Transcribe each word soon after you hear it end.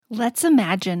Let's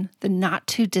imagine the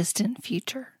not-too-distant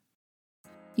future.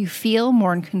 You feel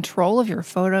more in control of your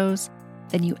photos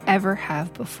than you ever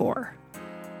have before.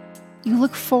 You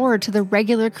look forward to the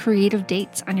regular creative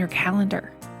dates on your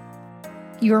calendar.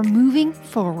 You are moving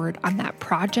forward on that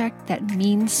project that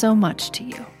means so much to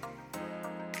you.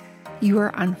 You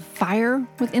are on fire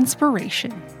with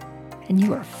inspiration, and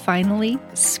you are finally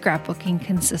scrapbooking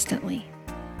consistently.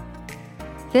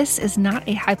 This is not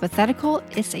a hypothetical,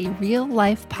 it's a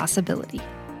real-life possibility.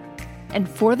 And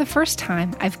for the first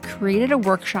time, I've created a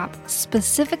workshop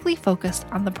specifically focused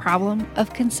on the problem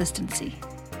of consistency.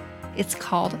 It's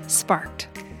called Sparked,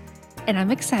 and I'm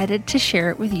excited to share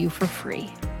it with you for free.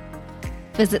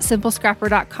 Visit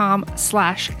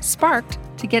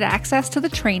simplescrapper.com/sparked to get access to the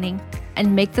training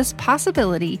and make this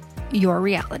possibility your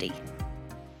reality.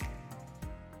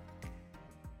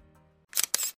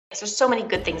 There's so many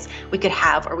good things we could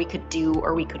have or we could do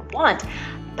or we could want,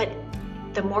 but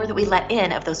the more that we let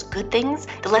in of those good things,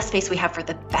 the less space we have for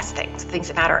the best things, the things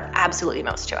that matter absolutely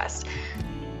most to us.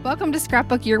 Welcome to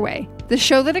Scrapbook Your Way, the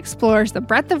show that explores the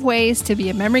breadth of ways to be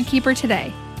a memory keeper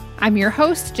today. I'm your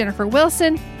host, Jennifer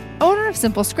Wilson, owner of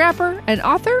Simple Scrapper and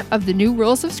author of The New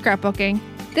Rules of Scrapbooking.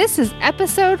 This is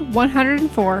episode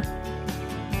 104.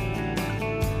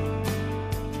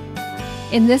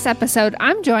 In this episode,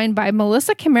 I'm joined by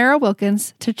Melissa Camara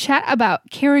Wilkins to chat about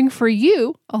caring for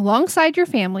you alongside your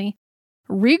family,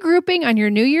 regrouping on your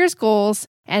New Year's goals,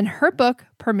 and her book,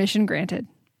 Permission Granted.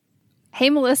 Hey,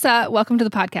 Melissa, welcome to the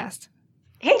podcast.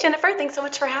 Hey, Jennifer, thanks so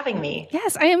much for having me.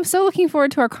 Yes, I am so looking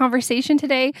forward to our conversation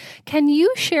today. Can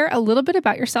you share a little bit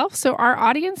about yourself so our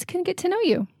audience can get to know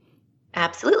you?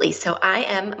 Absolutely. So I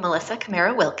am Melissa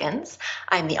Camara Wilkins.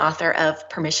 I'm the author of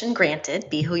Permission Granted,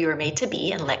 Be Who You Were Made to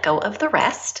Be and Let Go of the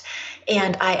Rest.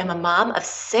 And I am a mom of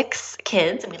 6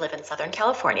 kids, and we live in Southern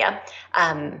California.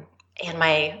 I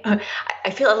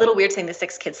feel a little weird saying the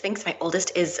 6 kids thing, because my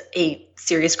oldest is a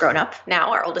serious grown-up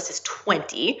now. Our oldest is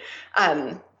 20,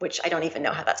 which I don't even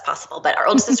know how that's possible. But our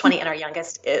oldest is 20 and our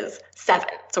youngest is 7.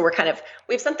 So we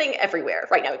have something everywhere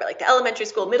right now. We've got the elementary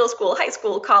school, middle school, high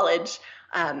school, college,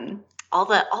 all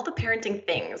the parenting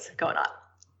things going on.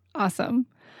 Awesome.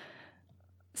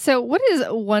 So what is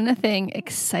one thing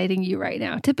exciting you right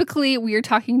now? Typically, we are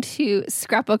talking to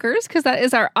scrapbookers because that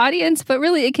is our audience, but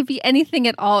really it could be anything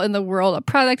at all in the world, a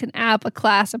product, an app, a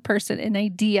class, a person, an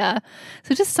idea.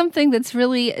 So just something that's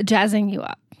really jazzing you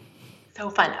up. So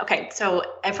fun. Okay, so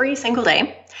every single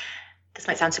day, this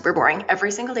might sound super boring,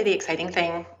 every single day the exciting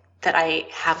thing that I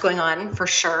have going on for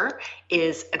sure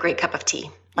is a great cup of tea.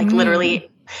 Literally,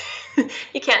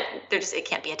 it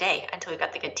can't be a day until we've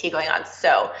got the good tea going on.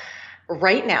 So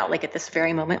right now, at this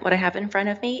very moment, what I have in front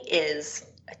of me is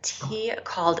a tea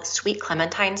called Sweet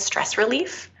Clementine Stress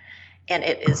Relief. And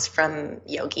it is from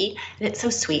Yogi. And it's so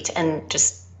sweet and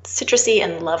just citrusy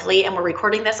and lovely. And we're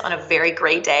recording this on a very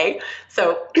gray day.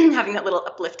 So having that little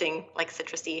uplifting,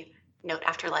 citrusy note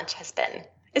after lunch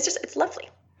it's lovely.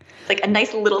 It's a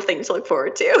nice little thing to look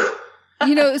forward to.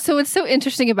 So what's so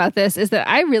interesting about this is that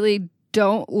I really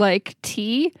don't like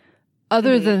tea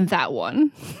other than that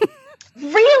one.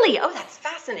 Really? Oh, that's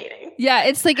fascinating. Yeah,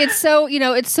 it's so,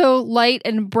 it's so light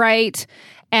and bright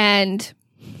and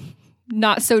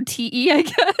not so tea-y, I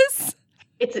guess.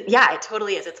 It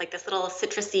totally is. It's this little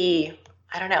citrusy,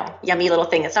 I don't know, yummy little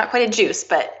thing. It's not quite a juice,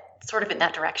 but sort of in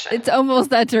that direction. It's almost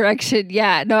that direction.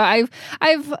 Yeah. No,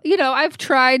 I've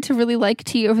tried to really like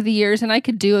tea over the years, and I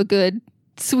could do a good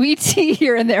sweet tea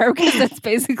here and there because that's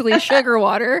basically sugar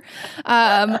water.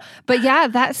 But yeah,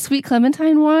 that Sweet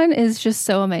Clementine one is just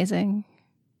so amazing.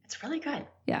 It's really good.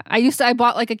 Yeah. I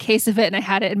bought a case of it, and I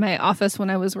had it in my office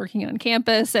when I was working on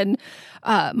campus, and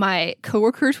my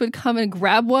coworkers would come and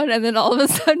grab one, and then all of a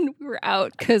sudden we were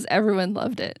out because everyone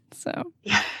loved it. So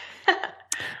yeah.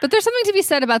 But there's something to be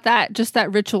said about that, just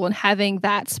that ritual and having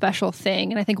that special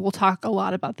thing. And I think we'll talk a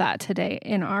lot about that today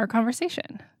in our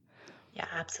conversation. Yeah,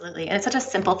 absolutely. And it's such a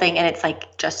simple thing, and it's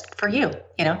just for you,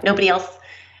 nobody else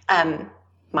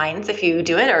minds if you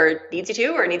do it or needs you to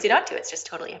or needs you not to. It's just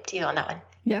totally up to you on that one.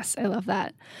 Yes, I love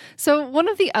that. So one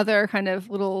of the other kind of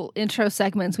little intro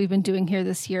segments we've been doing here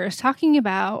this year is talking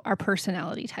about our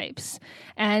personality types.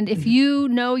 And if you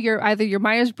know either your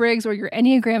Myers-Briggs or your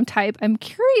Enneagram type, I'm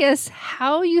curious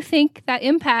how you think that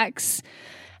impacts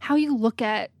how you look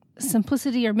at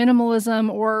simplicity or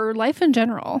minimalism or life in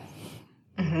general.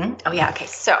 Mm-hmm. Oh, yeah. Okay.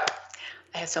 So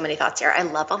I have so many thoughts here. I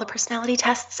love all the personality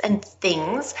tests and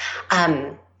things.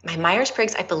 My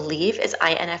Myers-Briggs, I believe, is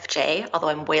INFJ, although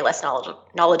I'm way less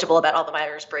knowledgeable about all the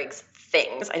Myers-Briggs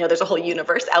things. I know there's a whole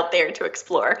universe out there to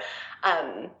explore.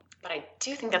 But I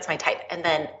do think that's my type. And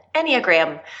then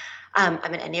Enneagram,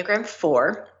 I'm an Enneagram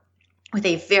 4. with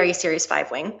a very serious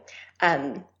 5-wing.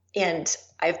 And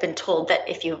I've been told that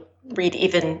if you read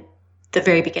even the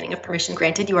very beginning of Permission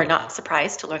Granted, you are not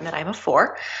surprised to learn that I'm a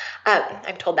 4.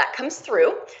 I'm told that comes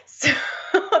through, so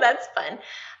that's fun.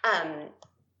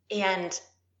 And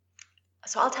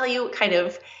so I'll tell you kind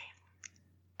of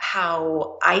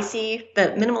how I see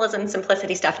the minimalism,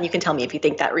 simplicity stuff, and you can tell me if you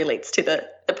think that relates to the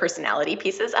personality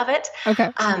pieces of it. Okay.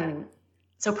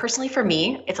 So personally for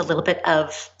me, it's a little bit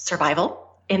of survival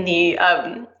in the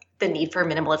need for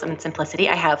minimalism and simplicity.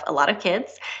 I have a lot of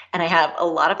kids and I have a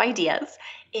lot of ideas.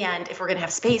 And if we're going to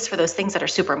have space for those things that are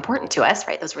super important to us,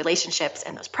 right, those relationships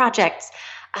and those projects,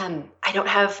 I don't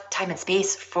have time and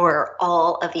space for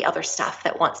all of the other stuff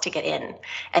that wants to get in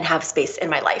and have space in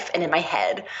my life and in my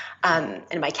head, and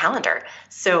in my calendar.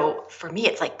 So for me,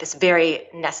 it's like this very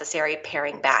necessary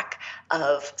paring back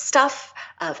of stuff,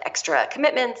 of extra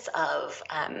commitments, of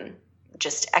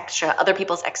just extra other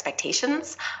people's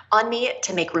expectations on me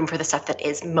to make room for the stuff that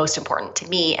is most important to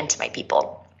me and to my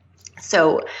people.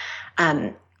 So,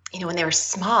 when they were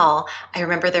small, I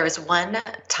remember there was one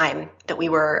time that we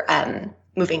were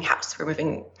moving house. We're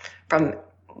moving from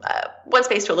one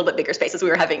space to a little bit bigger space as we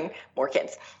were having more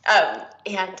kids.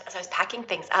 And as I was packing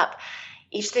things up,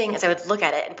 each thing, as I would look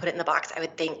at it and put it in the box, I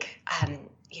would think,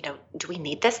 do we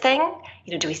need this thing?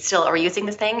 Are we using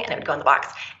this thing? And it would go in the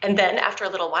box. And then after a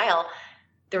little while,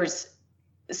 there was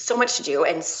so much to do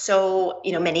and so,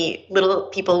 many little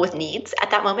people with needs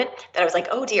at that moment that I was like,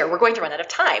 oh dear, we're going to run out of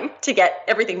time to get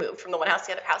everything moved from the one house to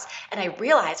the other house. And I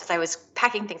realized as I was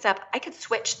packing things up, I could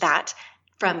switch that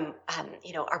from,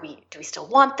 do we still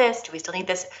want this? Do we still need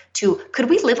this? To, could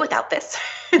we live without this?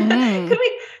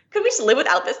 Could we just live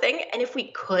without this thing? And if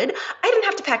we could, I didn't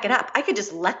have to pack it up. I could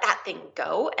just let that thing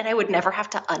go and I would never have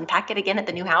to unpack it again at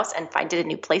the new house and find it a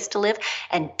new place to live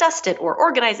and dust it or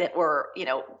organize it or,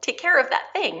 take care of that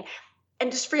thing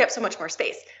and just free up so much more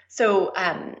space. So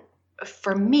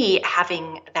for me,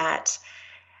 having that,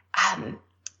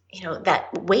 that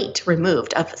weight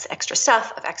removed of this extra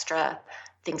stuff, of extra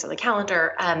things on the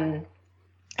calendar,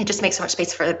 it just makes so much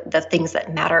space for the things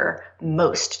that matter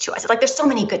most to us. It's like there's so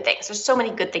many good things. There's so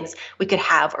many good things we could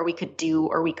have or we could do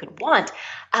or we could want.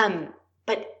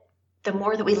 But the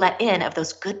more that we let in of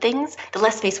those good things, the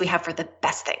less space we have for the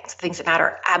best things, the things that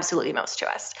matter absolutely most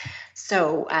to us.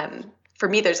 So for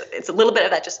me, it's a little bit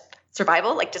of that just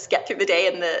survival, like just get through the day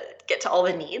and get to all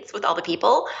the needs with all the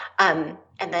people. And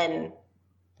then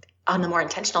on the more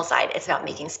intentional side, it's about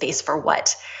making space for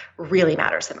what really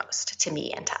matters the most to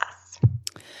me and to us.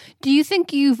 Do you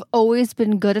think you've always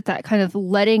been good at that kind of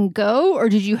letting go, or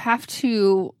did you have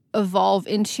to evolve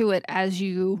into it as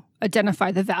you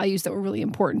identify the values that were really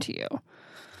important to you?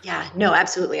 Yeah, no,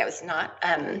 absolutely. I was not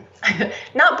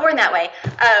not born that way.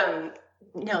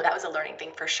 No, that was a learning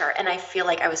thing for sure. And I feel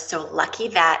like I was so lucky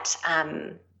that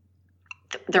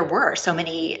there were so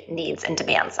many needs and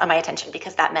demands on my attention,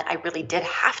 because that meant I really did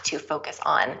have to focus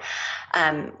on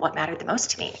what mattered the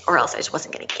most to me, or else I just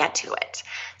wasn't going to get to it.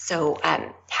 So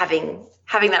having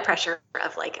that pressure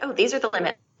of like, oh, these are the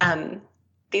limits.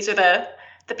 These are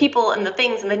the people and the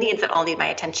things and the needs that all need my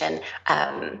attention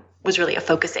was really a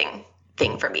focusing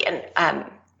thing for me. And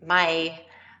my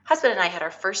husband and I had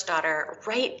our first daughter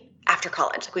right after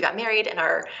college. Like we got married in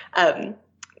our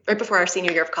right before our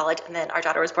senior year of college, and then our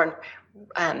daughter was born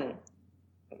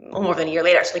more than a year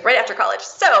later, so like right after college.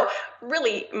 So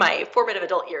really my formative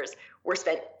adult years were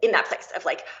spent in that place of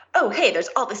like, oh, hey, there's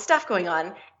all this stuff going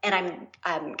on and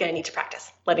I'm going to need to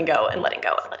practice letting go and letting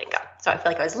go and letting go. So I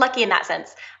feel like I was lucky in that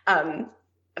sense of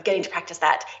getting to practice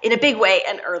that in a big way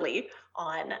and early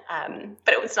on.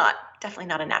 But it was definitely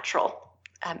not a natural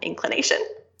inclination.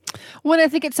 Well, I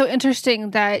think it's so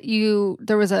interesting that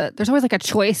there's always like a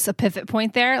choice, a pivot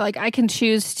point there. Like I can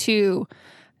choose to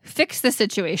fix the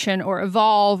situation or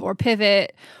evolve or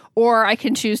pivot, or I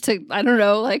can choose to, I don't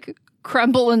know, like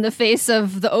crumble in the face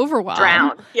of the overwhelm.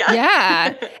 Drown. Yeah.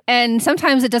 Yeah. And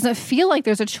sometimes it doesn't feel like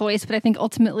there's a choice, but I think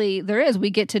ultimately there is.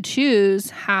 We get to choose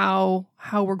how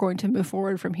we're going to move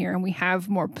forward from here. And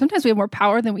sometimes we have more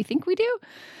power than we think we do.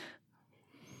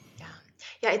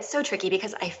 Yeah, it's so tricky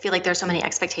because I feel like there's so many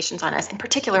expectations on us, in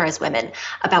particular as women,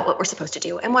 about what we're supposed to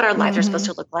do and what our lives are supposed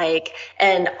to look like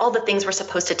and all the things we're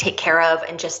supposed to take care of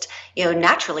and just,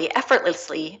 naturally,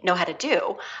 effortlessly know how to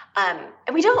do.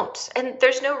 And we don't. And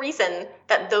there's no reason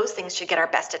that those things should get our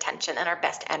best attention and our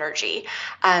best energy.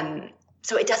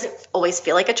 So it doesn't always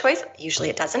feel like a choice. Usually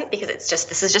it doesn't, because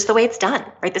this is just the way it's done,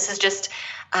 right? This is just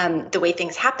the way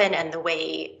things happen and the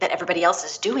way that everybody else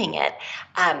is doing it.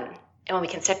 And when we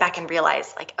can sit back and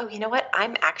realize like, oh, you know what?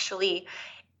 I'm actually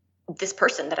this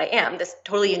person that I am, this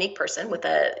totally unique person with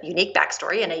a unique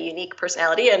backstory and a unique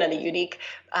personality and a unique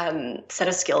set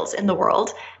of skills in the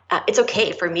world. It's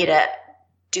okay for me to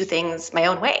do things my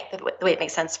own way, the way it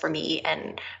makes sense for me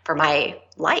and for my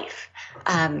life.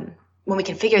 When we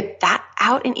can figure that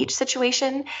out in each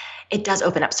situation, it does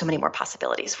open up so many more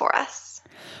possibilities for us.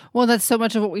 Well, that's so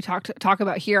much of what we talk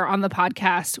about here on the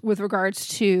podcast with regards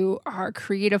to our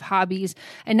creative hobbies,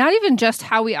 and not even just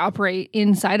how we operate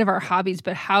inside of our hobbies,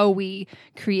 but how we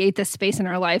create the space in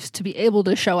our lives to be able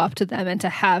to show up to them and to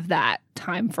have that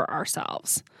time for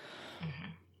ourselves.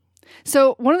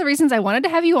 So one of the reasons I wanted to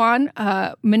have you on,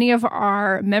 many of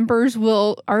our members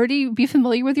will already be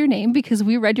familiar with your name because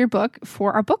we read your book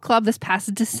for our book club this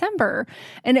past December.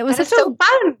 And it was so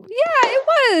fun. Yeah, it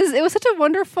was. It was such a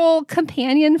wonderful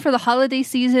companion for the holiday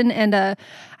season and a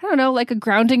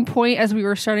grounding point as we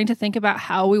were starting to think about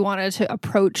how we wanted to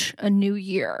approach a new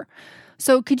year.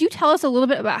 So could you tell us a little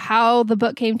bit about how the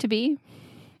book came to be?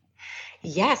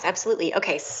 Yes, absolutely.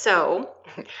 Okay, so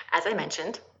as I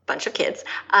mentioned, bunch of kids.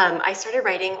 I started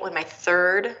writing when my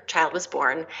third child was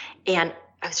born, and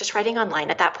I was just writing online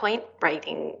at that point,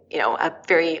 writing, a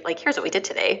very here's what we did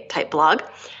today type blog,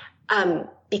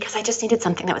 because I just needed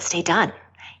something that would stay done.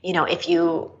 If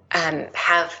you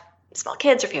have small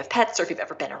kids, or if you have pets, or if you've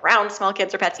ever been around small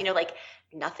kids or pets,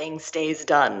 nothing stays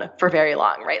done for very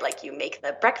long, right? Like you make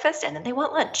the breakfast and then they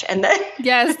want lunch. And then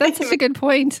yes, that's such a good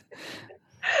point.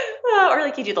 Or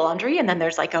you do the laundry and then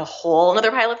there's a whole other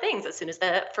pile of things as soon as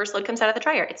the first load comes out of the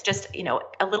dryer. It's just,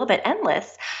 a little bit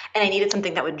endless. And I needed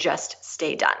something that would just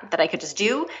stay done, that I could just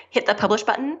hit the publish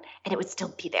button and it would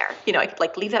still be there. I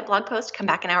could leave that blog post, come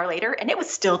back an hour later and it was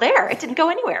still there. It didn't go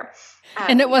anywhere.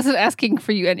 And it wasn't asking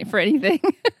for you for anything.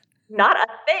 Not a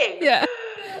thing. Yeah.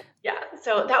 Yeah.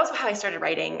 So that was how I started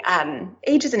writing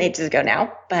ages and ages ago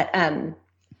now. But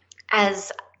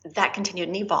as that continued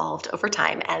and evolved over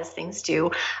time, as things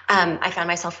do, I found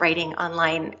myself writing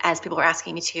online as people were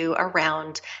asking me to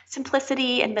around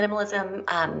simplicity and minimalism,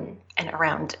 and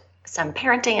around some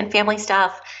parenting and family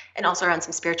stuff, and also around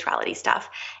some spirituality stuff.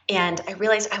 And I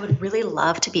realized I would really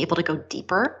love to be able to go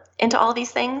deeper into all these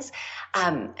things.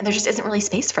 And there just isn't really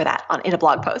space for that in a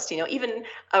blog post, even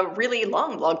a really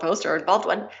long blog post or involved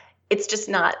one. It's just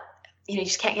not, you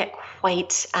just can't get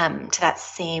quite to that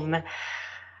same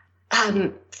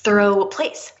thorough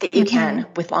place that you can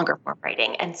with longer form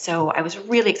writing. And so I was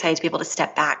really excited to be able to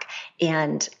step back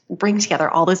and bring together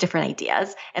all those different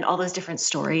ideas and all those different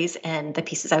stories and the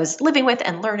pieces I was living with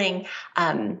and learning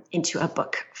into a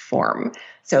book form.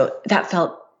 So that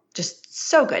felt just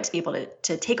so good to be able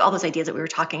to take all those ideas that we were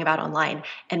talking about online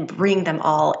and bring them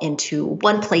all into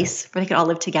one place where they could all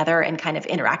live together and kind of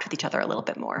interact with each other a little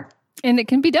bit more. And it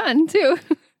can be done too.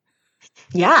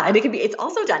 Yeah, and it's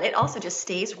also done. It also just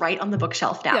stays right on the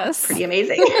bookshelf now. Yes. It's pretty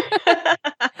amazing.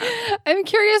 I'm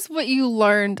curious what you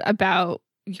learned about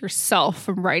yourself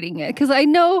from writing it. Because I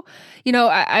know,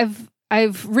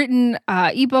 I've written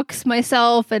ebooks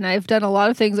myself and I've done a lot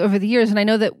of things over the years. And I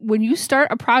know that when you start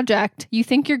a project, you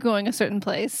think you're going a certain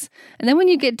place. And then when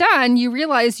you get done, you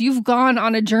realize you've gone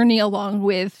on a journey along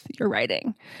with your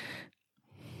writing.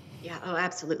 Yeah, oh,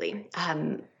 absolutely.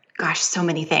 Gosh, so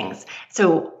many things.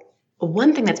 So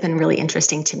one thing that's been really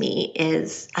interesting to me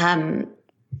is, in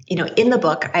the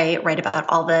book, I write about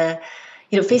all the,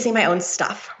 facing my own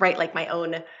stuff, right? Like my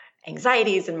own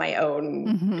anxieties and my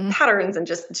own patterns and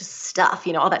just stuff,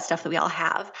 all that stuff that we all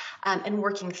have, and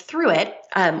working through it,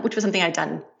 which was something I'd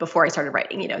done before I started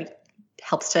writing,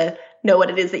 helps to know what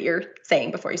it is that you're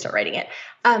saying before you start writing it.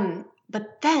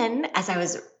 But then as I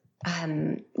was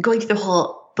going through the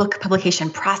whole book publication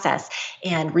process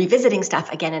and revisiting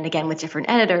stuff again and again with different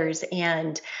editors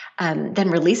and then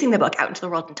releasing the book out into the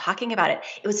world and talking about it,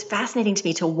 it was fascinating to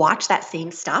me to watch that same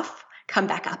stuff come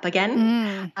back up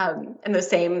again. And those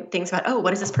same things about,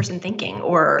 what is this person thinking?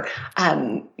 Or,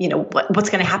 what's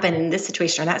going to happen in this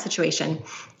situation or that situation?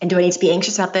 And do I need to be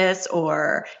anxious about this?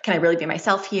 Or can I really be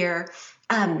myself here?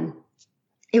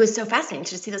 It was so fascinating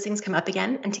to just see those things come up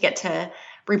again and to get to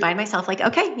remind myself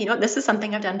okay, this is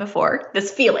something I've done before, this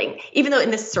feeling, even though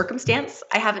in this circumstance,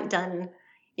 I haven't done,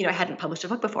 I hadn't published a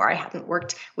book before. I hadn't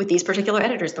worked with these particular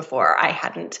editors before. I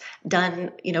hadn't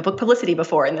done, book publicity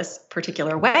before in this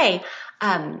particular way.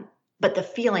 But the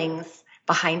feelings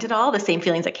behind it all, the same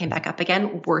feelings that came back up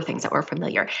again, were things that were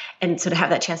familiar. And so to have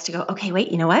that chance to go, okay,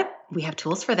 wait, you know what? We have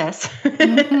tools for this.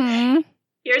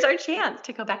 Here's our chance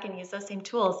to go back and use those same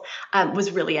tools, was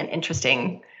really an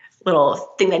interesting little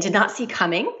thing that I did not see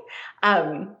coming.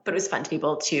 But it was fun to be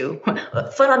able to,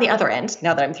 fun on the other end,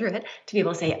 now that I'm through it, to be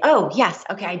able to say, oh, yes,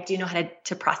 okay, I do know how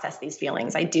to process these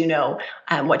feelings. I do know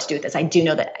what to do with this. I do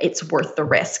know that it's worth the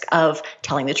risk of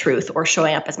telling the truth or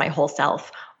showing up as my whole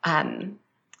self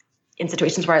in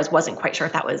situations where I wasn't quite sure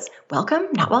if that was welcome,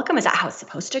 not welcome. Is that how it's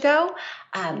supposed to go?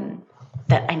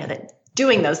 That I know that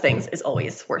doing those things is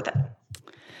always worth it.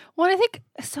 Well, I think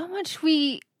so much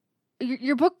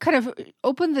your book kind of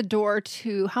opened the door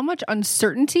to how much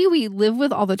uncertainty we live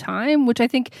with all the time, which I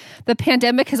think the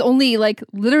pandemic has only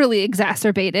literally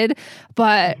exacerbated.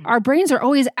 But our brains are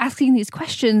always asking these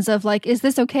questions of is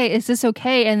this okay? Is this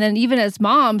okay? And then even as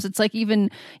moms, it's even,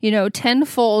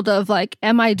 tenfold of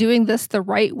am I doing this the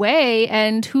right way?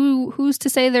 And who's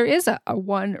to say there is a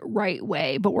one right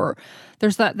way? But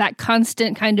there's that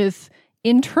constant kind of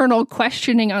internal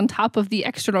questioning on top of the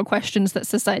external questions that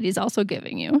society is also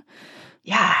giving you.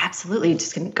 Yeah, absolutely.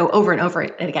 Just can go over and over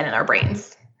it again in our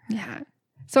brains. Yeah.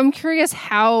 So I'm curious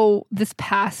how this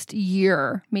past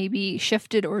year maybe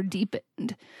shifted or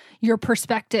deepened your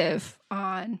perspective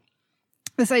on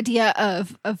this idea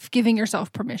of giving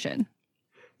yourself permission.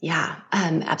 Yeah,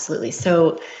 absolutely.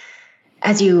 So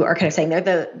as you are kind of saying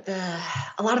there,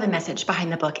 a lot of the message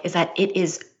behind the book is that it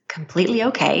is completely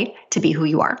okay to be who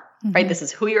you are. Right? This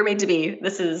is who you're made to be.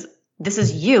 This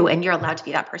is you, and you're allowed to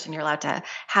be that person. You're allowed to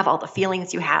have all the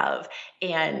feelings you have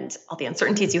and all the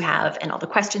uncertainties you have and all the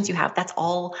questions you have. That's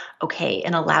all okay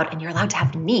and allowed, and you're allowed to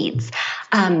have needs.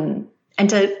 And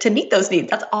to meet those needs,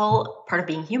 that's all part of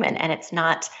being human. And it's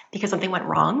not because something went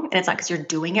wrong, and it's not because you're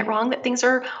doing it wrong that things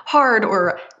are hard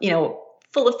or,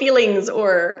 full of feelings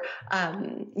or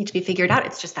need to be figured out.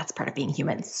 It's just that's part of being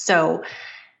human. So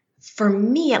for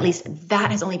me, at least, that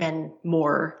has only been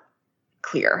more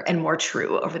clear and more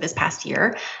true over this past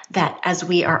year, that as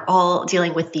we are all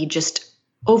dealing with the just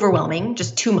overwhelming,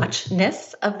 just too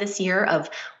muchness of this year of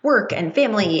work and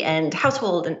family and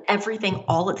household and everything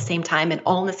all at the same time and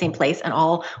all in the same place and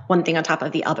all one thing on top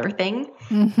of the other thing.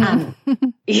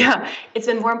 It's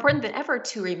been more important than ever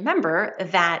to remember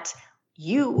that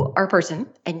you are a person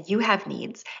and you have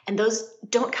needs, and those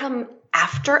don't come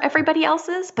after everybody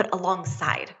else's, but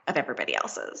alongside of everybody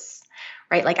else's.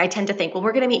 Right? I tend to think, well,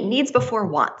 we're going to meet needs before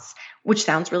wants, which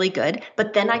sounds really good.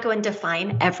 But then I go and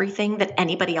define everything that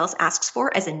anybody else asks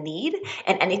for as a need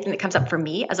and anything that comes up for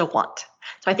me as a want.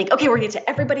 So I think, okay, we're going to get to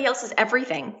everybody else's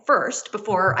everything first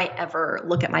before I ever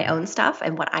look at my own stuff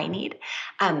and what I need.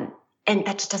 And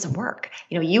that just doesn't work.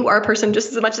 You are a person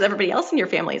just as much as everybody else in your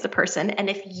family is a person. And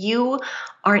if you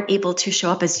aren't able to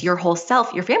show up as your whole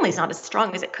self, your family's not as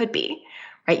strong as it could be.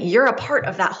 Right? You're a part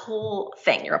of that whole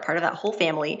thing. You're a part of that whole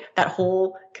family, that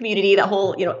whole community, that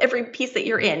whole, every piece that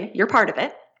you're in, you're part of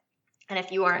it. And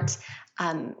if you aren't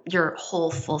your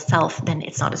whole full self, then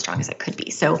it's not as strong as it could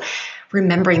be. So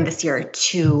remembering this year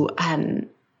to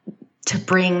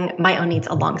bring my own needs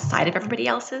alongside of everybody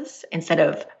else's instead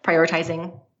of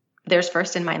prioritizing theirs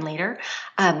first and mine later,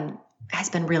 has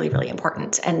been really, really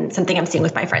important. And something I'm seeing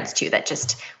with my friends too, that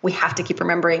just, we have to keep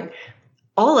remembering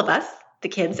all of us, the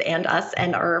kids and us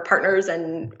and our partners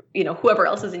and, whoever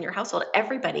else is in your household,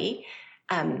 everybody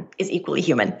is equally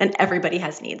human and everybody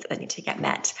has needs that need to get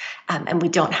met. And we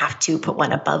don't have to put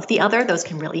one above the other. Those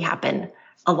can really happen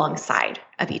alongside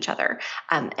of each other.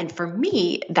 And for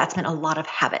me, that's been a lot of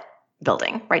habit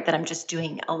building, right? That I'm just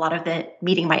doing a lot of the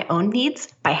meeting my own needs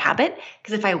by habit.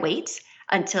 Because if I wait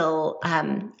until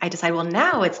I decide, well,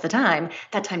 now it's the time,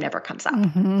 that time never comes up,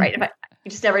 right? You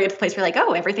just never get to the place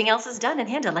where everything else is done and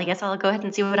handled. I guess I'll go ahead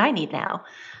and see what I need now.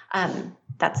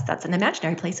 That's an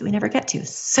imaginary place that we never get to.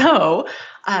 So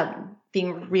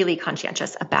being really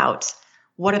conscientious about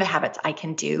what are the habits I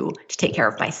can do to take care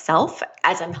of myself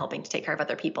as I'm helping to take care of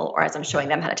other people, or as I'm showing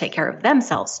them how to take care of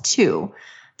themselves too,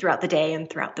 throughout the day and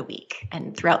throughout the week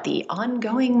and throughout the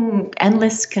ongoing,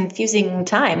 endless, confusing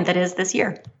time that is this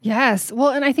year. Yes. Well,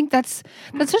 and I think that's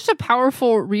such a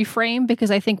powerful reframe, because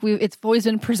I think it's always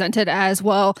been presented as,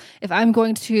 well, if I'm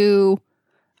going to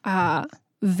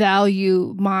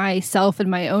value myself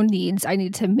and my own needs, I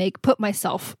need to put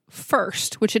myself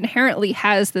first, which inherently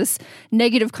has this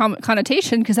negative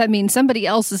connotation, because that means somebody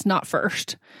else is not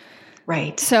first.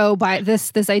 Right. So by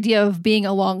this idea of being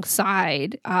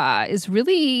alongside is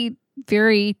really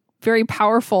very, very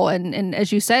powerful. And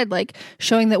as you said,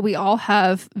 showing that we all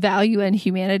have value and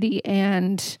humanity,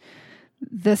 and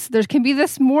there can be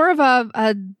this more of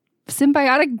a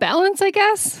symbiotic balance, I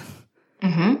guess.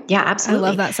 Mm-hmm. Yeah, absolutely. I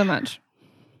love that so much.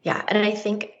 Yeah. And I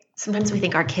think sometimes we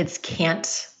think our kids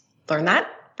can't learn that,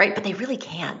 right? But they really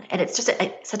can. And it's just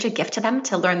such a gift to them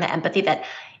to learn the empathy that,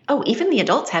 oh, even the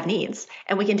adults have needs,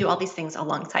 and we can do all these things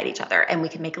alongside each other, and we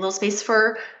can make a little space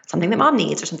for something that mom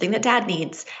needs or something that dad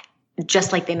needs.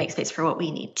 just like they make space for what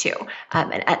we need too.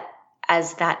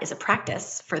 As that is a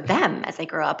practice for them as they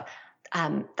grow up,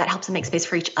 that helps them make space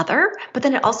for each other. But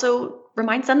then it also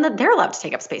reminds them that they're allowed to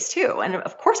take up space too. And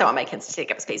of course, I want my kids to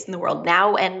take up space in the world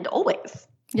now and always.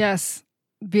 Yes.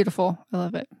 Beautiful. I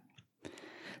love it.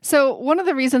 So one of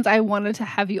the reasons I wanted to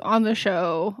have you on the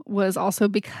show was also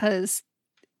because,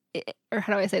 or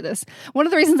how do I say this? One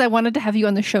of the reasons I wanted to have you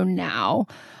on the show now,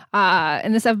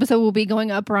 and this episode will be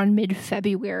going up around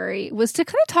mid-February, was to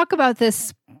kind of talk about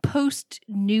this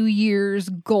post-New Year's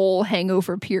goal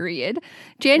hangover period.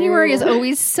 January is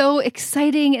always so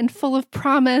exciting and full of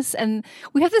promise, and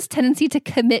we have this tendency to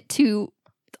commit to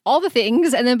all the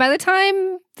things, and then by the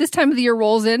time this time of the year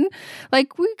rolls in,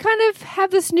 like, we kind of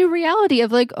have this new reality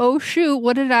of like, oh shoot,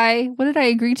 what did I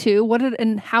agree to?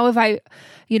 And how have I,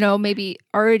 maybe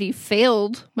already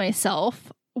failed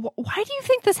myself? Why do you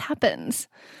think this happens?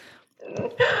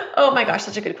 Oh my gosh,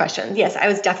 such a good question. Yes, I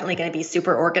was definitely going to be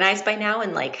super organized by now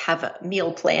and like have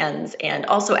meal plans and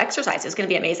also exercise. It's going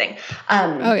to be amazing.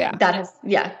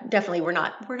 Definitely we're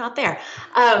not there.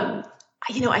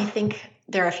 I think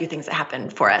there are a few things that happen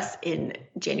for us in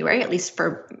January, at least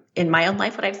in my own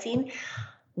life, what I've seen.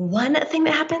 One thing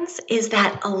that happens is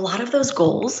that a lot of those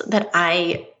goals that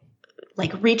I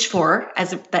like reach for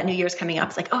as that New Year's coming up,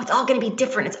 it's like, oh, it's all going to be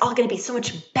different. It's all going to be so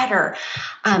much better.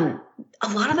 A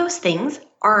lot of those things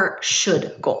are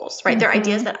should goals, right? They're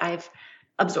ideas that I've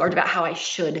absorbed about how I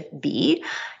should be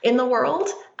in the world.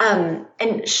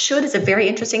 And should is a very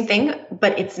interesting thing,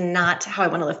 but it's not how I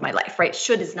want to live my life, right?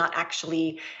 Should is not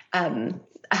actually a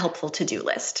helpful to-do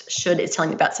list. Should is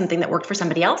telling me about something that worked for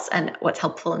somebody else and what's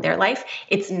helpful in their life.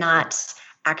 It's not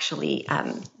actually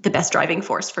the best driving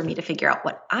force for me to figure out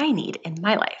what I need in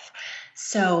my life.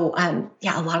 So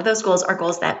a lot of those goals are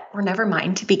goals that were never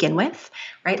mine to begin with,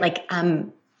 right? Like,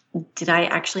 did I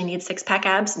actually need 6-pack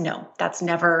abs? No,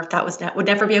 would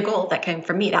never be a goal that came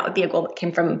from me. That would be a goal that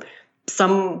came from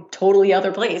some totally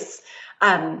other place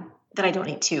that I don't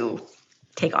need to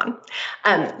take on.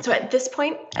 So at this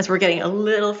point, as we're getting a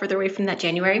little further away from that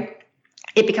January,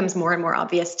 it becomes more and more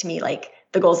obvious to me, like,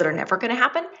 the goals that are never going to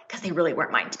happen because they really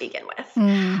weren't mine to begin with.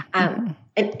 And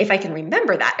if I can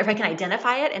remember that, if I can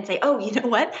identify it and say, oh, you know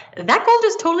what, that goal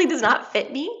just totally does not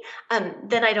fit me,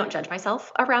 then I don't judge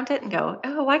myself around it and go,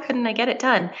 oh, why couldn't I get it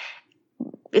done?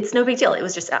 It's no big deal. It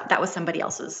was just, that was somebody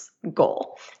else's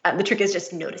goal. The trick is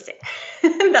just noticing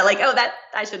that, like, oh, that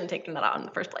I shouldn't have taken that on in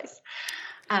the first place.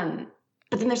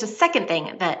 But then there's a second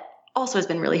thing that also has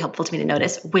been really helpful to me to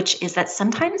notice, which is that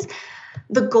sometimes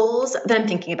the goals that I'm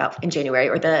thinking about in January,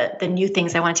 or the new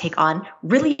things I want to take on,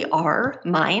 really are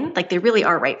mine. Like, they really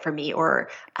are right for me, or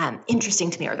interesting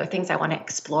to me, or the things I want to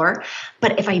explore.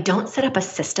 But if I don't set up a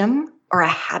system or a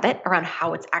habit around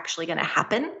how it's actually going to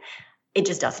happen, it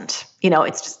just doesn't.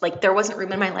 It's just like there wasn't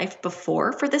room in my life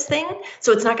before for this thing.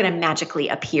 So it's not going to magically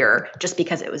appear just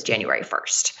because it was January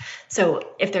 1st. So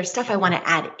if there's stuff I want to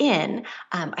add in,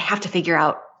 I have to figure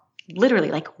out literally,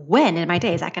 like, when in my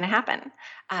day is that going to happen?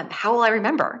 How will I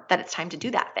remember that it's time to do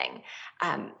that thing?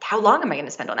 How long am I going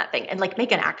to spend on that thing? And like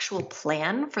make an actual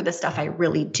plan for the stuff I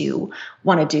really do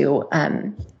want to do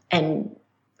and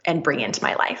bring into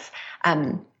my life.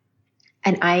 And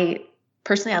I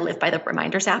personally, I live by the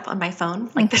reminders app on my phone,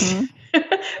 like this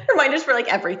reminders for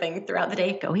like everything throughout the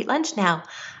day. Go eat lunch now.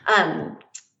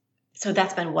 So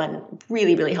that's been one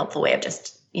really, really helpful way of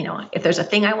just, if there's a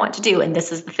thing I want to do and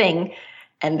this is the thing,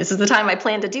 and this is the time I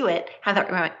plan to do it, have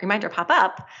that reminder pop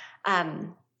up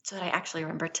so that I actually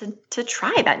remember to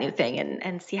try that new thing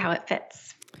and see how it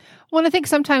fits. Well, I think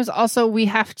sometimes also we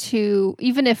have to,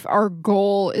 even if our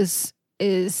goal is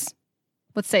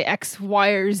let's say X, Y,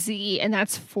 or Z, and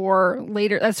that's for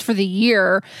later, that's for the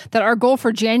year, that our goal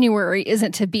for January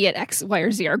isn't to be at X, Y,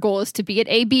 or Z. Our goal is to be at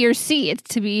A, B, or C. It's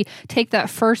to take that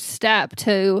first step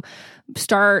to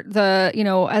start the,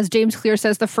 as James Clear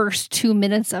says, the first 2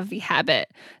 minutes of the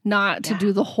habit, not to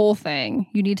do the whole thing.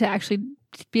 You need to actually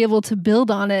be able to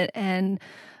build on it and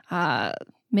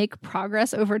make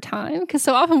progress over time. Because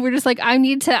so often we're just like, I'm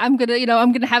going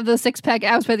to have those 6-pack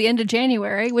abs by the end of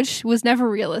January, which was never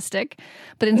realistic.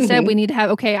 But instead we need to have,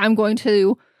 okay, I'm going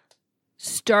to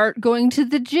start going to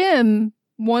the gym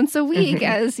once a week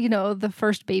as, the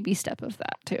first baby step of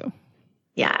that too.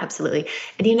 Yeah, absolutely.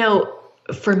 And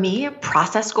for me,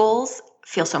 process goals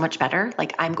feel so much better.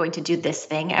 Like I'm going to do this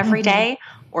thing every day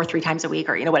or 3 times a week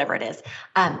or, whatever it is.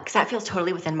 Because that feels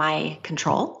totally within my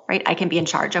control, right? I can be in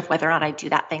charge of whether or not I do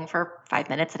that thing for 5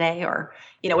 minutes a day or,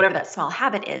 whatever that small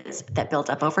habit is that builds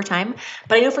up over time.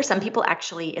 But I know for some people,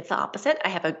 actually, it's the opposite. I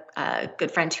have a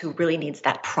good friend who really needs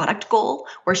that product goal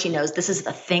where she knows this is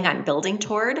the thing I'm building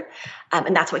toward.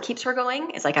 And that's what keeps her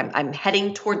going. It's like I'm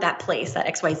heading toward that place, that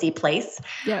XYZ place.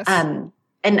 Yes.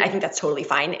 And I think that's totally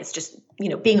fine. It's just,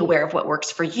 being aware of what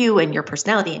works for you and your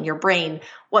personality and your brain.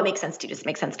 What makes sense to you? Does it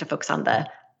make sense to focus on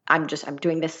I'm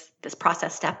doing this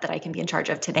process step that I can be in charge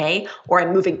of today, or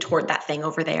I'm moving toward that thing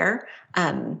over there.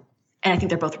 And I think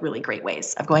they're both really great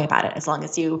ways of going about it, as long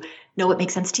as you know what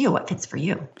makes sense to you, what fits for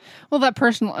you. Well, that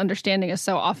personal understanding is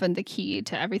so often the key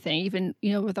to everything. Even,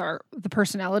 with the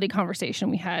personality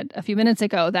conversation we had a few minutes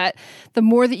ago, that the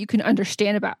more that you can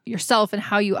understand about yourself and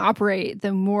how you operate,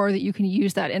 the more that you can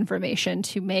use that information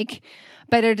to make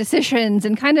better decisions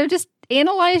and kind of just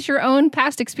analyze your own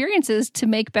past experiences to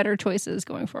make better choices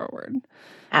going forward.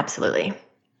 Absolutely.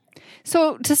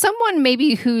 So to someone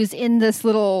maybe who's in this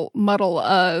little muddle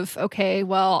of, okay,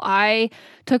 well, I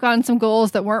took on some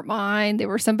goals that weren't mine. They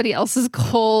were somebody else's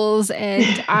goals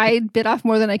and I bit off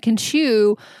more than I can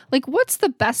chew. Like, what's the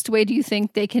best way do you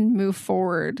think they can move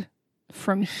forward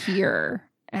from here?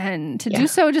 And to do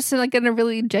so just in a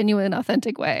really genuine,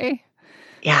 authentic way.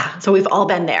 Yeah. So we've all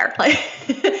been there. Like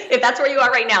if that's where you are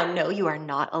right now, no, you are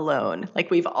not alone. Like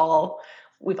we've all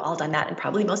done that. And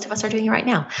probably most of us are doing it right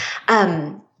now.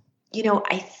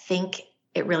 I think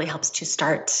it really helps to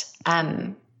start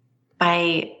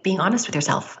by being honest with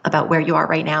yourself about where you are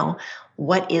right now.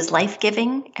 What is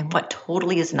life-giving and what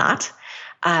totally is not?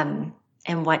 And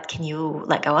what can you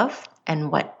let go of?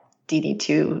 And what do you need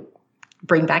to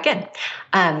bring back in?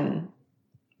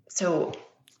 So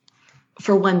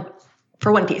for one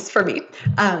piece, for me,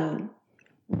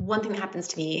 one thing that happens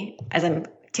to me as I'm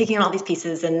taking on all these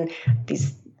pieces and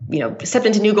these stepped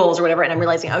into new goals or whatever, and I'm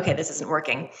realizing, okay, this isn't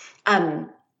working.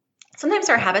 Sometimes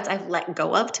there are habits I've let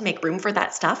go of to make room for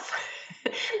that stuff.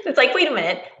 It's like, wait a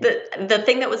minute, the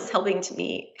thing that was helping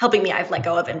me, I've let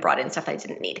go of and brought in stuff that I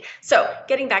didn't need. So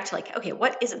getting back to like, okay,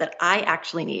 what is it that I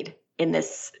actually need in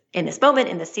this moment,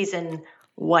 in this season,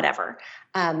 whatever,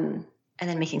 and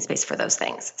then making space for those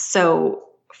things. So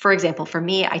for example, for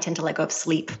me, I tend to let go of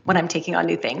sleep when I'm taking on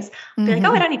new things. I'll be like,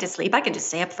 oh, I don't need to sleep. I can just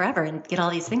stay up forever and get all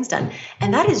these things done.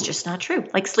 And that is just not true.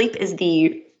 Like sleep is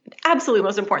the absolute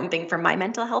most important thing for my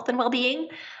mental health and well-being.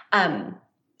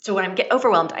 So when I get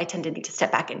overwhelmed, I tend to need to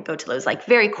step back and go to those like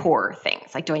very core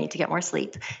things. Like, do I need to get more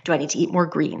sleep? Do I need to eat more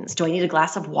greens? Do I need a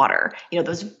glass of water?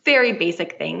 Those very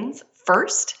basic things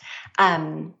first.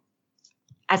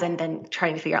 As I'm then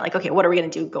trying to figure out like, okay, what are we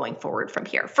going to do going forward from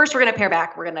here? First, we're going to pare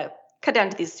back. We're going to cut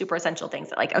down to these super essential things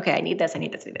that like, okay, I need this, I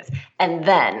need this. And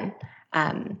then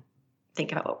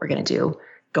think about what we're going to do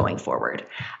going forward.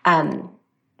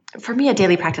 For me, a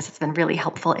daily practice that's been really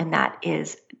helpful in that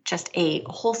is just a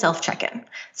whole self check-in.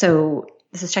 So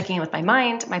this is checking in with my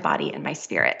mind, my body, and my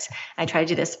spirit. I try to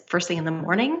do this first thing in the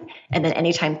morning. And then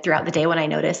anytime throughout the day when I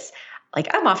notice like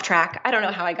I'm off track, I don't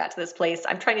know how I got to this place.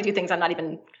 I'm trying to do things that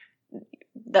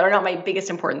are not my biggest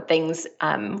important things,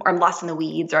 or I'm lost in the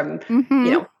weeds, or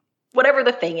I'm, whatever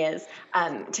the thing is,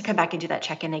 to come back and do that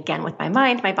check-in again with my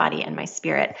mind, my body, and my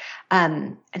spirit,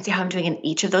 and see how I'm doing in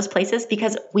each of those places,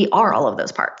 because we are all of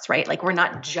those parts, right? Like we're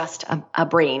not just a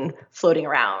brain floating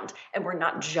around, and we're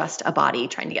not just a body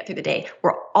trying to get through the day.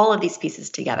 We're all of these pieces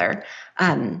together.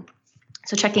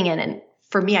 So checking in, and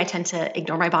for me, I tend to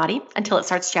ignore my body until it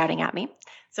starts shouting at me.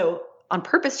 So on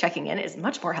purpose checking in is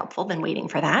much more helpful than waiting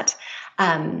for that.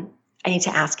 I need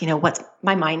to ask, what's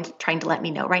my mind trying to let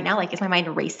me know right now? Like, is my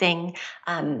mind racing?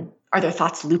 Are there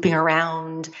thoughts looping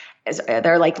around? Are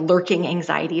there like lurking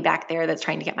anxiety back there that's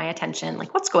trying to get my attention?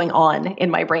 Like, what's going on in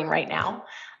my brain right now?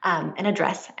 And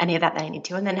address any of that I need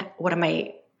to. And then what am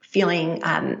I feeling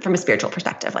from a spiritual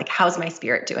perspective? Like, how's my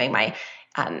spirit doing? My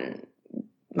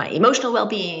emotional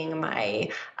well-being, my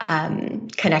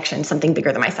connection, something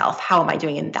bigger than myself. How am I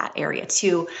doing in that area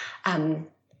too?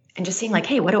 And just seeing like,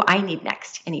 hey, what do I need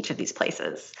next in each of these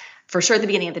places? For sure at the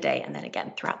beginning of the day, and then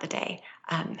again throughout the day,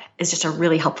 is just a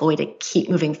really helpful way to keep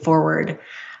moving forward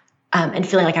and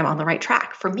feeling like I'm on the right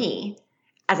track for me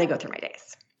as I go through my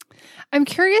days. I'm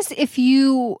curious if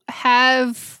you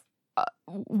have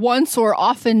once or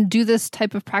often do this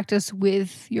type of practice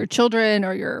with your children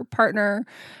or your partner.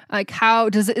 Like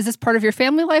is this part of your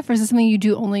family life, or is this something you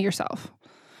do only yourself?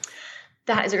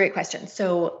 That is a great question.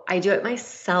 So I do it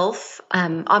myself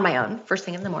on my own first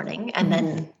thing in the morning. And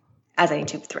then as I need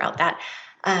to throughout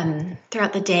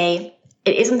the day,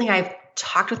 it is something I've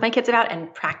talked with my kids about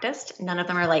and practiced, none of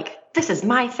them are like, this is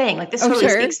my thing. Like this totally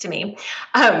sure. speaks to me,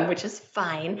 which is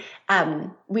fine.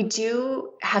 We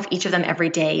do have each of them every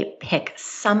day pick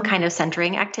some kind of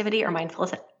centering activity or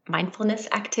mindfulness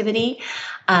activity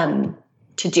to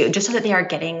do, just so that they are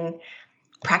getting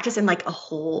practice in like a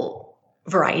whole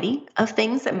variety of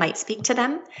things that might speak to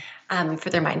them for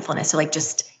their mindfulness. So like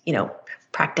just,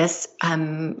 practice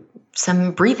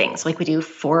some breathing. So like we do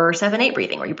 4-7-8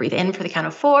 breathing, where you breathe in for the count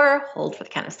of 4, hold for the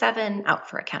count of 7, out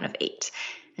for a count of 8,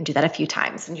 and do that a few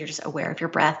times. And you're just aware of your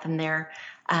breath, and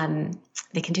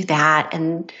they can do that.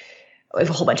 And we have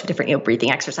a whole bunch of different,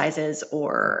 breathing exercises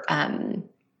or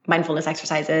mindfulness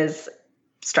exercises,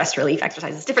 stress relief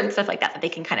exercises, different stuff like that they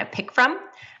can kind of pick from,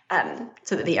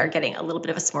 so that they are getting a little bit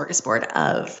of a smorgasbord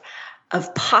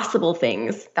of possible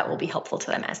things that will be helpful to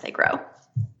them as they grow.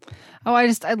 Oh, I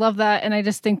love that. And I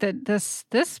just think that this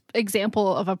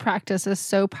example of a practice is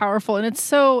so powerful, and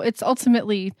it's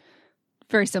ultimately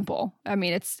very simple. I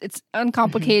mean, it's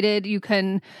uncomplicated. You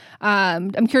can,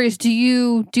 I'm curious, do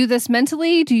you do this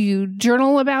mentally? Do you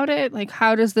journal about it? Like,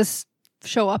 how does this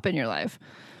show up in your life?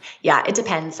 Yeah, it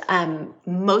depends.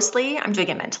 Mostly I'm doing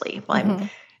it mentally while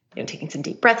I'm taking some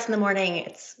deep breaths in the morning.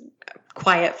 It's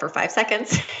quiet for 5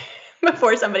 seconds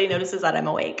before somebody notices that I'm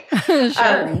awake.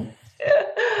 Sure.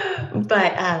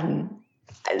 But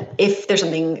if there's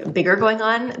something bigger going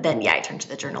on, then I turn to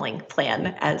the journaling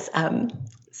plan as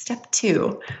step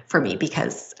 2 for me,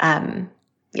 because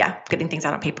getting things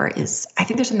out on paper I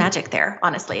think there's some magic there.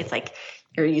 Honestly, it's like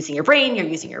you're using your brain, you're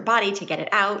using your body to get it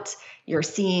out. You're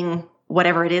seeing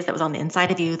whatever it is that was on the inside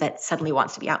of you that suddenly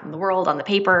wants to be out in the world on the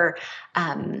paper,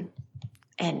 and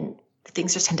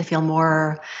things just tend to feel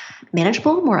more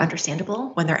manageable, more understandable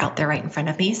when they're out there right in front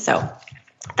of me. So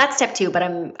that's step 2, but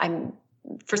I'm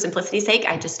for simplicity's sake,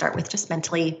 I just start with just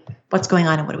mentally what's going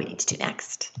on and what do we need to do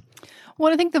next.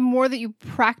 Well, I think the more that you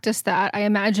practice that, I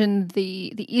imagine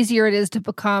the easier it is to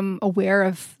become aware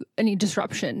of any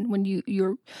disruption when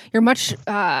you're much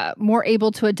more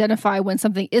able to identify when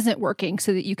something isn't working,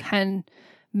 so that you can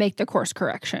make the course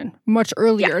correction much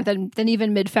earlier than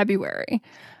even mid-February.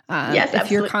 Yes,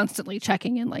 if you're constantly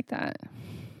checking in like that.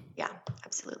 Yeah,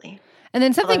 absolutely. And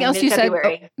then something else you said.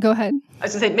 Oh, go ahead. I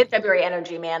was going to say mid-February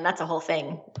energy, man. That's a whole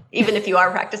thing. Even if you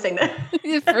are practicing that.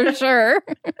 For sure.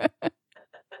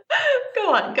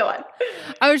 Go on.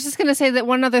 I was just going to say that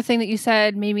one other thing that you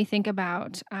said made me think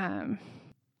about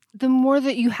the more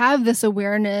that you have this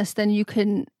awareness, then you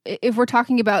can, if we're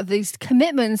talking about these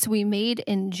commitments we made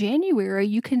in January,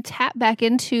 you can tap back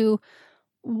into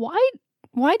why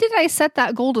did I set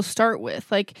that goal to start with?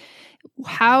 Like,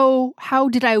 how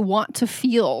did I want to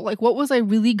feel? Like, what was I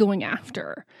really going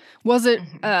after? Was it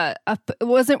it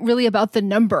wasn't really about the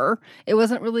number. It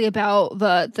wasn't really about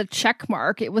the check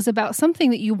mark. It was about something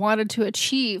that you wanted to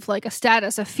achieve, like a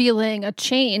status, a feeling, a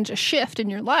change, a shift in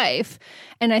your life.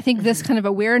 And I think this kind of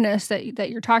awareness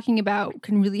that you're talking about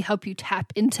can really help you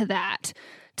tap into that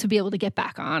to be able to get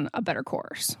back on a better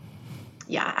course.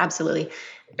 Yeah, absolutely.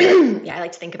 I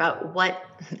like to think about what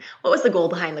was the goal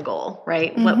behind the goal,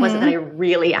 right? What was it that I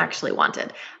really actually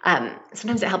wanted?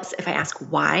 Sometimes it helps if I ask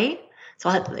why. So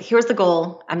here's the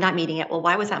goal. I'm not meeting it. Well,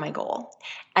 why was that my goal?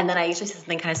 And then I usually see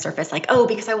something kind of surface like,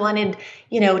 because I wanted,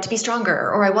 to be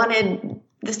stronger, or I wanted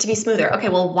this to be smoother. Okay,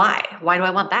 well, why? Why do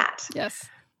I want that? Yes.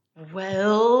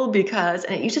 Well, because,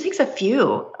 and it usually takes a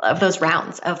few of those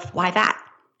rounds of why that.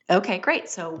 Okay, great.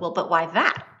 So, but why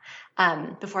that?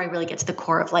 Before I really get to the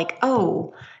core of like,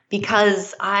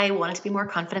 because I wanted to be more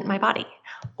confident in my body,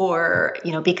 or,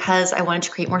 because I wanted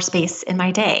to create more space in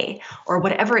my day, or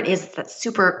whatever it is, that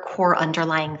super core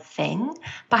underlying thing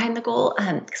behind the goal.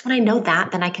 Because when I know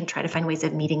that, then I can try to find ways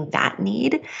of meeting that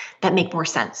need that make more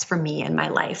sense for me and my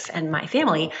life and my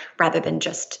family, rather than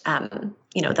just,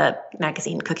 the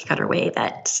magazine cookie cutter way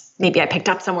that maybe I picked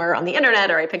up somewhere on the internet,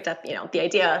 or I picked up, the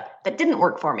idea that didn't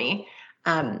work for me.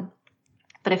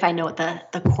 But if I know what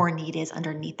the core need is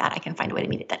underneath that, I can find a way to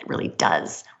meet it that really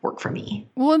does work for me.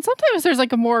 Well, and sometimes there's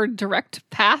like a more direct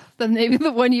path than maybe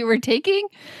the one you were taking,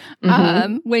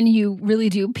 when you really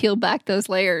do peel back those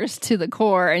layers to the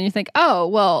core and you think,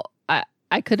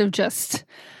 I could have just,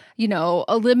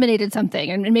 eliminated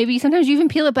something. And maybe sometimes you even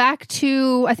peel it back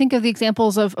to, I think of the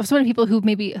examples of so many people who've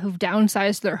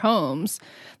downsized their homes,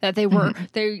 that they were,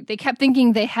 they kept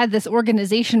thinking they had this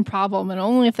organization problem, and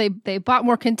only if they bought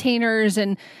more containers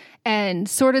and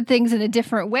sorted things in a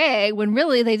different way, when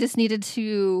really they just needed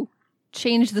to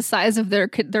change the size of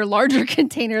their larger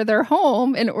container, their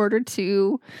home, in order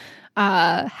to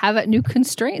have a new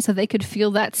constraint so they could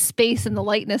feel that space and the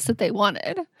lightness that they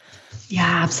wanted.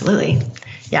 Yeah, absolutely.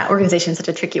 Yeah, organization is such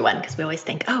a tricky one, because we always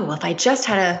think, if I just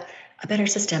had a better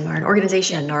system or an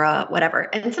organization or a whatever.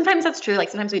 And sometimes that's true. Like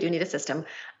sometimes we do need a system.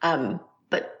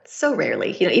 But so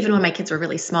rarely, even when my kids were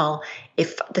really small,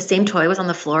 if the same toy was on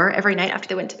the floor every night after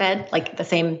they went to bed, like the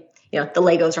same, the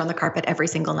Legos are on the carpet every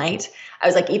single night, I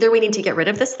was like, either we need to get rid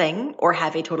of this thing or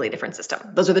have a totally different system.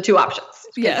 Those are the two options.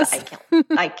 Yes.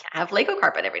 I can't have Lego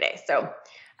carpet every day. So,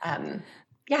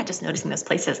 just noticing those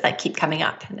places that keep coming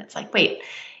up. And it's like, wait,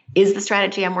 is the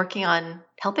strategy I'm working on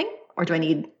helping, or do I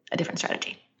need a different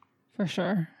strategy? For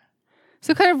sure.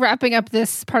 So kind of wrapping up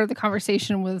this part of the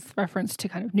conversation with reference to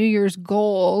kind of New Year's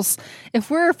goals, if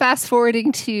we're fast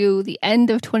forwarding to the end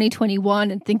of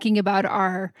 2021 and thinking about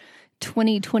our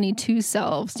 2022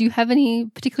 selves, do you have any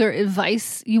particular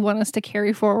advice you want us to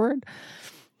carry forward?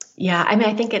 Yeah,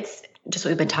 I think it's just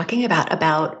what we've been talking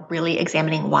about really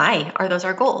examining why are those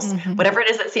our goals? Mm-hmm. Whatever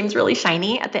it is that seems really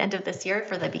shiny at the end of this year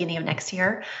for the beginning of next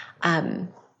year,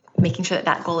 making sure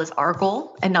that goal is our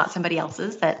goal and not somebody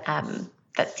else's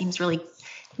that seems really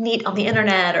neat on the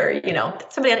internet, or,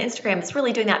 somebody on Instagram is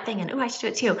really doing that thing and, I should do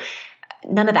it too.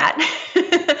 None of that.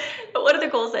 But what are the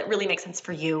goals that really make sense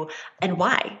for you and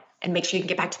why? And make sure you can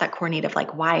get back to that core need of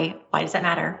like, why does that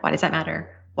matter? Why does that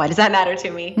matter? Why does that matter to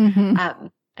me? Mm-hmm.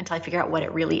 Until I figure out what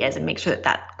it really is and make sure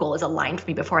that goal is aligned for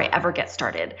me before I ever get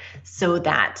started, so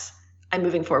that I'm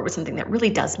moving forward with something that really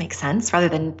does make sense, rather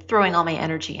than throwing all my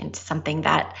energy into something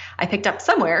that I picked up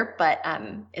somewhere, but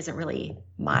isn't really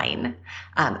mine.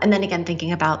 And then again,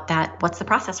 thinking about that, what's the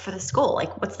process for this goal?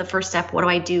 Like, what's the first step? What do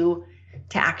I do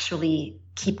to actually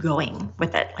keep going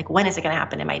with it? Like, when is it going to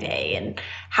happen in my day? And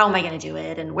how am I going to do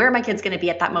it? And where are my kids going to be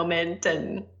at that moment?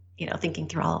 And, thinking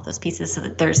through all of those pieces so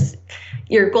that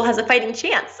your goal has a fighting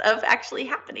chance of actually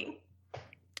happening.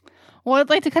 Well, I'd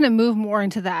like to kind of move more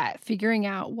into that, figuring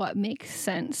out what makes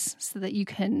sense so that you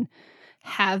can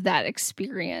have that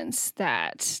experience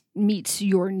that meets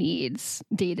your needs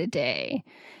day to day.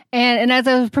 And as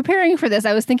I was preparing for this,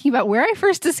 I was thinking about where I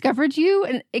first discovered you.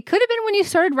 And it could have been when you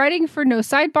started writing for No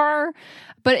Sidebar,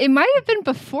 but it might have been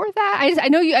before that. I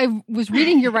know I was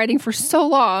reading your writing for so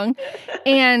long,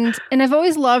 and I've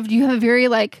always loved, you have a very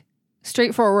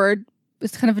straightforward,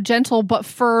 it's kind of a gentle but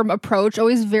firm approach,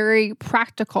 always very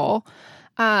practical,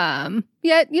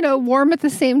 yet, warm at the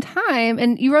same time.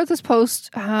 And you wrote this post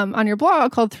on your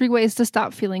blog called 3 Ways to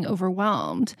Stop Feeling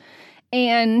Overwhelmed.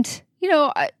 And,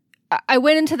 I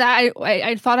went into that.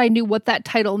 I thought I knew what that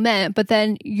title meant, but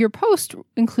then your post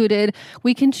included,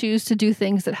 we can choose to do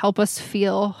things that help us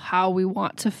feel how we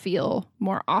want to feel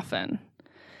more often.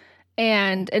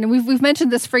 And we've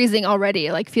mentioned this phrasing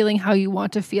already, like feeling how you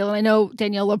want to feel. And I know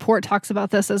Danielle Laporte talks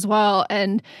about this as well.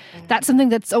 And that's something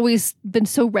that's always been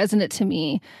so resonant to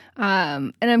me.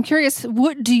 And I'm curious,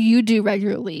 what do you do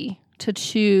regularly to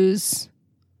choose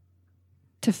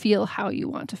to feel how you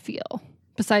want to feel,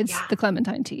 besides the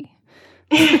Clementine tea?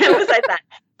 Besides that,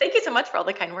 thank you so much for all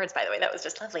the kind words, by the way. That was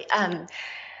just lovely.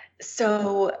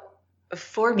 So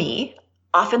for me,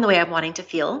 often the way I'm wanting to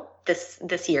feel this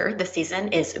season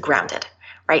is grounded,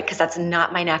 right? Because that's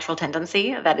not my natural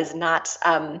tendency. That is not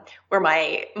where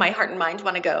my heart and mind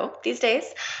want to go these days.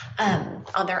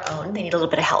 On their own, they need a little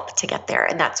bit of help to get there.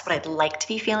 And that's what I'd like to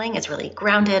be feeling, is really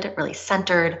grounded, really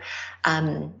centered,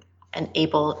 and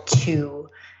able to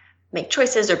make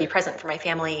choices or be present for my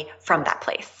family from that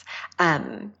place.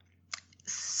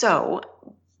 So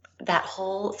that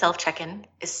whole self check-in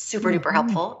is super duper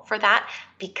helpful for that,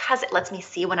 because it lets me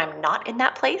see when I'm not in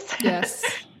that place. Yes.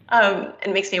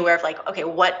 It makes me aware of okay,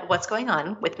 what's going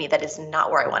on with me that is not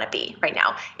where I want to be right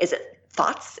now. Is it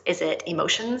thoughts? Is it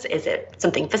emotions? Is it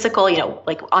something physical?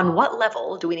 On what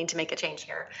level do we need to make a change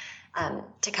here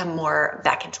to come more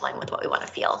back into line with what we want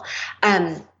to feel?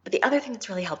 But the other thing that's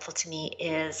really helpful to me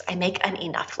is I make an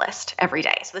enough list every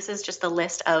day. So this is just the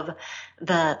list of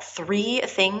the 3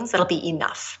 things that'll be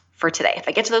enough for today. If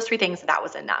I get to those 3 things, that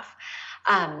was enough.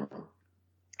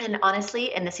 And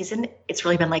honestly, in this season, it's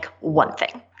really been one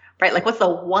thing, right? What's the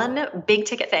one big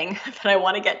ticket thing that I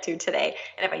want to get to today?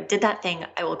 And if I did that thing,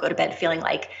 I will go to bed feeling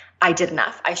like I did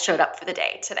enough. I showed up for the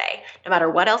day today. No matter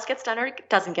what else gets done or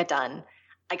doesn't get done,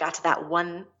 I got to that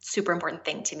one super important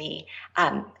thing to me,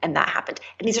 and that happened.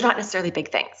 And these are not necessarily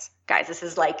big things, guys. This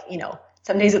is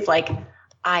some days it's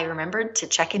I remembered to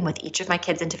check in with each of my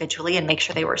kids individually and make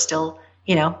sure they were still,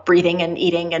 breathing and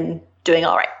eating and doing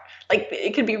all right.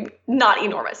 It could be not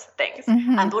enormous things,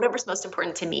 but whatever's most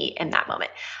important to me in that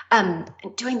moment. And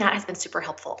doing that has been super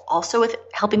helpful. Also with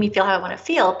helping me feel how I want to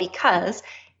feel, because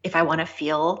if I want to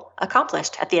feel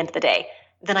accomplished at the end of the day,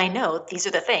 then I know these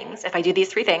are the things. If I do these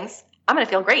 3 things, I'm going to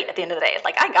feel great at the end of the day.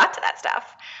 I got to that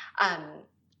stuff.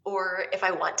 Or if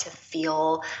I want to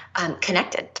feel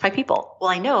connected to my people, well,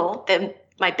 I know that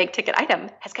my big ticket item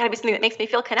has got to be something that makes me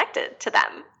feel connected to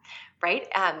them, right?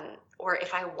 Or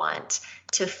if I want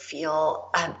to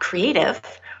feel creative,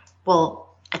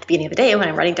 well, at the beginning of the day when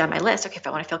I'm writing down my list, okay, if I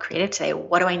want to feel creative today,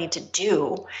 what do I need to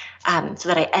do so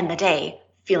that I end the day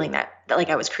feeling that like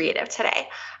I was creative today?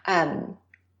 And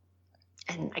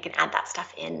I can add that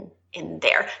stuff in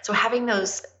there. So having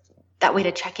that way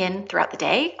to check in throughout the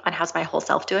day on how's my whole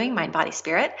self doing, mind, body,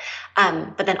 spirit.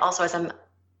 But then also as I'm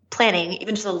planning,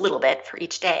 even just a little bit for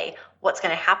each day, what's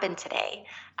going to happen today.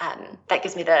 That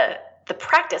gives me the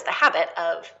practice, the habit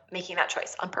of making that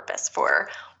choice on purpose for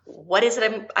what is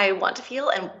it I want to feel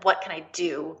and what can I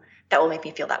do that will make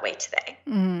me feel that way today.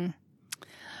 Mm.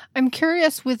 I'm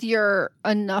curious with your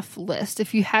enough list,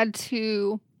 if you had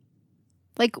to,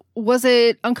 like, was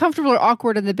it uncomfortable or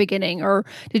awkward in the beginning, or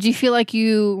did you feel like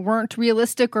you weren't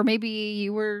realistic, or maybe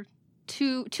you were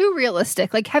too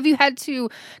realistic? Like, have you had to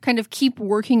kind of keep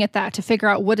working at that to figure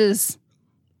out what is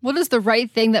the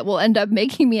right thing that will end up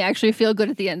making me actually feel good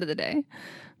at the end of the day?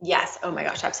 Yes. Oh my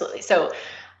gosh, absolutely. So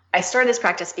I started this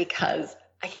practice because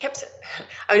I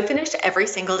would finish every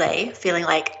single day feeling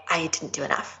like I didn't do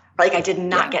enough. Like I did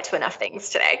not get to enough things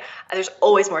today. There's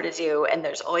always more to do and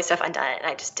there's always stuff undone. And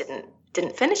I just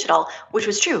didn't finish it all, which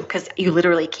was true because you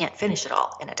literally can't finish it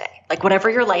all in a day. Like whatever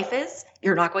your life is,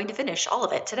 you're not going to finish all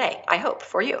of it today, I hope,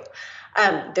 for you.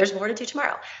 There's more to do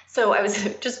tomorrow. So I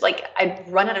was just like,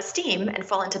 I'd run out of steam and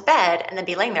fall into bed and then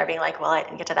be laying there being like, well, I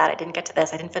didn't get to that. I didn't get to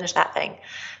this. I didn't finish that thing.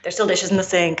 There's still dishes in the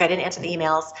sink. I didn't answer the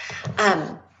emails.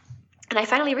 And I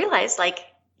finally realized like,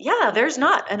 yeah, there's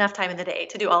not enough time in the day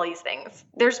to do all these things.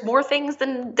 There's more things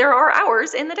than there are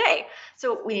hours in the day.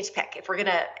 So we need to pick. If we're going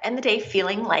to end the day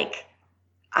feeling like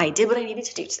I did what I needed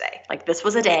to do today, like this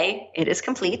was a day, it is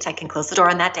complete, I can close the door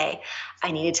on that day,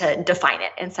 I needed to define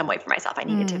it in some way for myself. I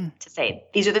needed to say,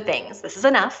 these are the things, this is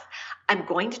enough. I'm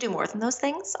going to do more than those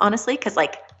things, honestly, because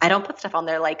like I don't put stuff on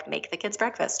there like make the kids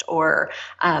breakfast or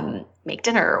make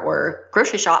dinner or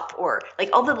grocery shop or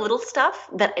like all the little stuff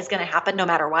that is going to happen no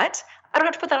matter what. I don't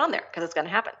have to put that on there because it's going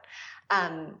to happen.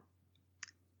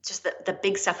 Just the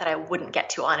big stuff that I wouldn't get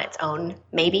to on its own,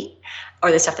 maybe,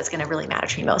 or the stuff that's going to really matter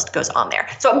to me most goes on there.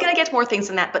 So I'm going to get to more things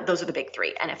than that, but those are the big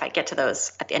three. And if I get to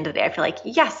those at the end of the day, I feel like,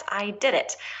 yes, I did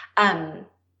it. And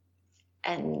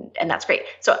that's great.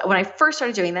 So when I first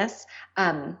started doing this,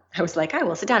 I was like, I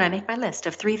will sit down and make my list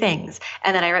of 3 things.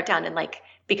 And then I wrote down and like,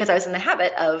 because I was in the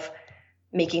habit of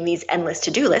making these endless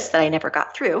to-do lists that I never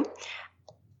got through,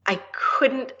 I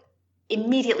couldn't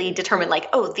immediately determine like,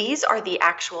 oh, these are the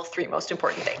actual 3 most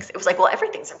important things. It was like, well,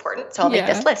 everything's important. So I'll make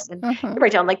this list and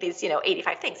write down like these,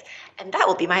 85 things. And that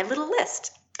will be my little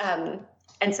list. And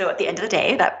so at the end of the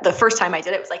day, that the first time I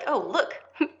did it was like, oh, look,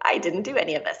 I didn't do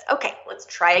any of this. Okay, let's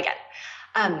try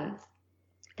again.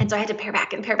 And so I had to pare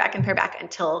back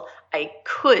until I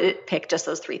could pick just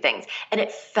those 3 things. And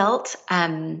it felt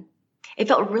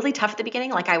really tough at the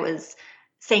beginning. Like I was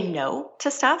saying no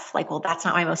to stuff like, well, that's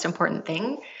not my most important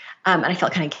thing. And I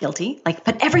felt kind of guilty, like,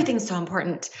 but everything's so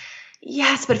important.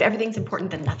 Yes. But if everything's important,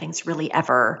 then nothing's really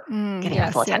ever getting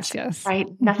our full attention, right?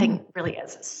 Mm-hmm. Nothing really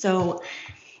is. So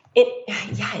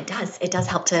it does. It does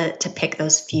help to pick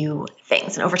those few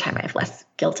things. And over time, I have less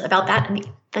guilt about that. And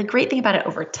the great thing about it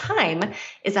over time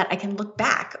is that I can look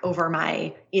back over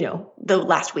my, the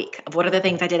last week of what are the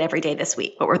things I did every day this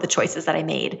week? What were the choices that I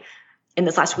made in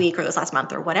this last week or this last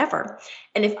month or whatever?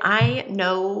 And if I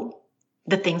know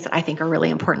the things that I think are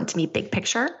really important to me, big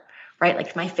picture, right? Like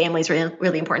if my family is really,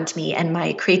 really important to me and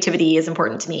my creativity is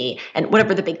important to me and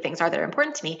whatever the big things are that are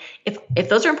important to me, if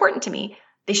those are important to me,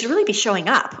 they should really be showing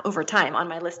up over time on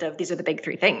my list of these are the big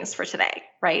 3 things for today,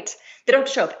 right? They don't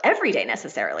show up every day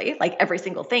necessarily. Like every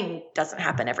single thing doesn't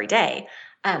happen every day.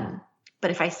 But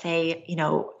if I say,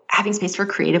 having space for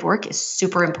creative work is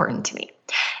super important to me.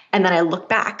 And then I look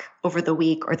back over the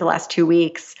week or the last 2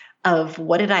 weeks of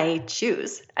what did I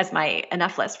choose as my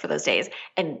enough list for those days,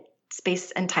 and space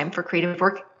and time for creative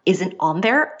work isn't on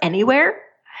there anywhere.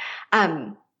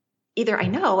 Either I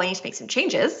know I need to make some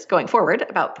changes going forward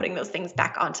about putting those things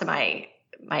back onto my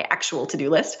actual to-do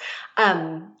list,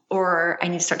 or I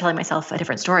need to start telling myself a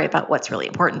different story about what's really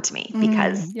important to me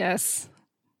because yes.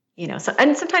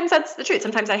 And sometimes that's the truth.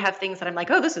 Sometimes I have things that I'm like,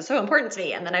 oh, this is so important to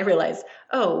me. And then I realize,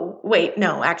 oh, wait,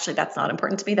 no, actually that's not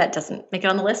important to me. That doesn't make it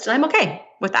on the list. And I'm okay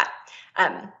with that.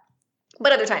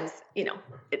 But other times,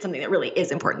 it's something that really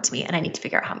is important to me and I need to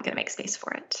figure out how I'm going to make space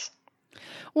for it.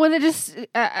 Well, it just,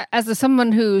 as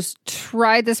someone who's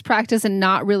tried this practice and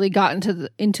not really gotten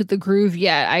into the groove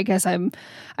yet, I guess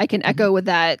I can echo with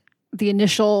that. The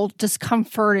initial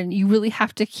discomfort, and you really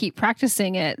have to keep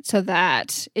practicing it so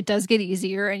that it does get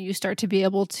easier and you start to be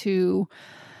able to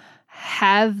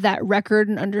have that record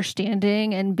and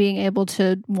understanding and being able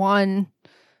to, one,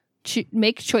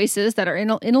 make choices that are in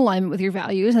alignment with your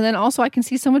values. And then also I can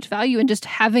see so much value in just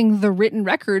having the written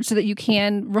record so that you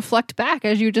can reflect back,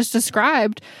 as you just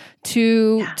described,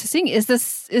 to seeing, is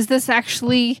this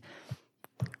actually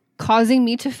causing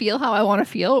me to feel how I want to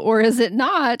feel, or is it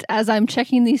not, as I'm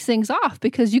checking these things off?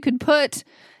 Because you could put,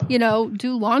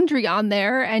 do laundry on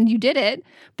there and you did it,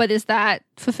 but is that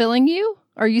fulfilling you?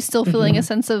 Are you still feeling a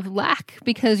sense of lack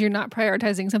because you're not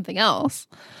prioritizing something else?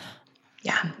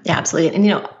 Yeah, absolutely.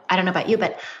 And, I don't know about you,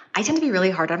 but I tend to be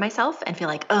really hard on myself and feel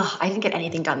like, oh, I didn't get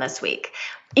anything done this week.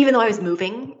 Even though I was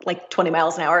moving like 20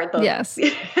 miles an hour. Yes.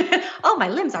 Oh, my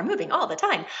limbs are moving all the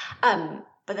time.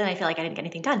 But then I feel like I didn't get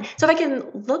anything done. So if I can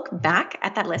look back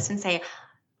at that list and say,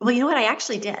 well, you know what? I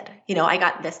actually did. I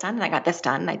got this done and I got this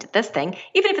done and I did this thing,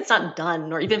 even if it's not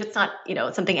done, or even if it's not,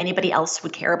 something anybody else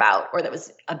would care about, or that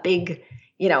was a big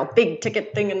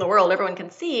ticket thing in the world everyone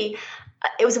can see.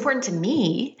 It was important to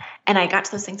me, and I got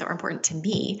to those things that were important to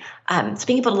me. So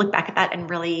being able to look back at that and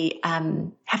really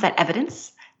have that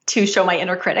evidence to show my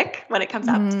inner critic when it comes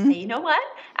up to say, you know what?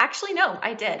 Actually, no,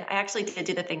 I did. I actually did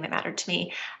do the thing that mattered to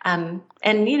me. And,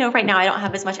 right now I don't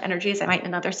have as much energy as I might in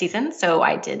another season. So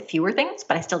I did fewer things,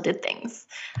 but I still did things.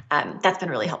 That's been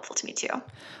really helpful to me too.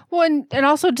 Well, and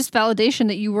also just validation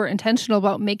that you were intentional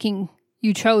about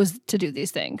you chose to do these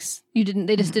things.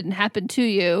 They just didn't happen to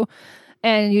you.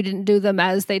 And you didn't do them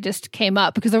as they just came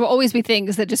up, because there will always be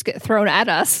things that just get thrown at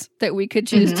us that we could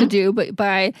choose to do. But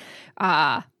by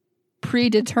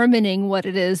predetermining what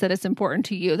it is that is important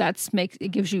to you,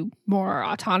 it gives you more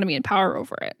autonomy and power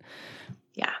over it.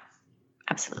 Yeah,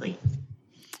 absolutely.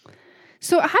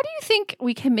 So how do you think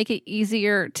we can make it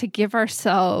easier to give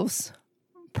ourselves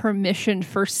permission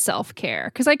for self-care?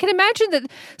 Because I can imagine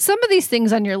that some of these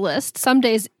things on your list, some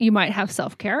days you might have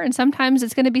self-care, and sometimes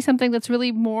it's going to be something that's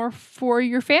really more for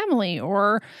your family,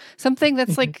 or something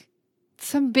that's like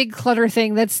some big clutter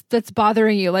thing that's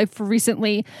bothering you. Like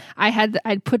recently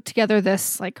I'd put together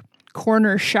this like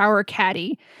corner shower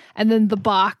caddy, and then the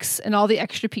box and all the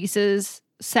extra pieces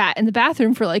sat in the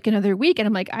bathroom for like another week, and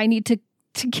I'm like, I need to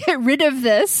get rid of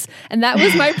this. And that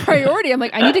was my priority. I'm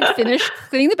like, I need to finish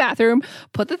cleaning the bathroom,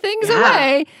 put the things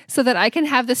away so that I can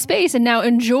have the space and now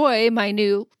enjoy my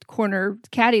new corner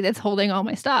caddy that's holding all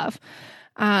my stuff.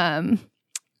 But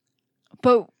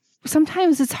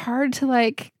sometimes it's hard to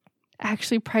like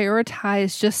actually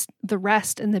prioritize just the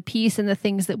rest and the peace and the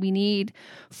things that we need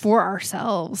for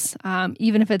ourselves,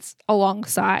 even if it's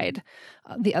alongside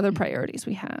the other priorities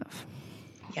we have.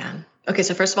 Yeah. Okay,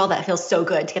 so first of all, that feels so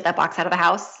good to get that box out of the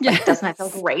house. Like, doesn't that feel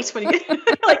great when you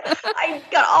like, I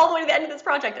got all the way to the end of this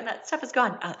project and that stuff is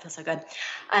gone. Oh, it feels so good.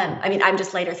 I'm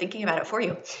just later thinking about it for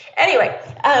you. Anyway,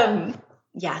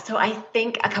 so I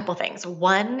think a couple things.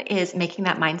 One is making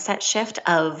that mindset shift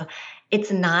of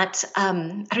it's not, I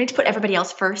don't need to put everybody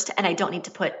else first, and I don't need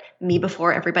to put me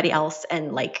before everybody else,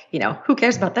 and like, who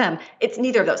cares about them? It's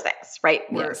neither of those things, right?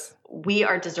 Yes. We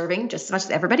are deserving just as much as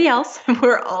everybody else.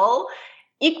 We're all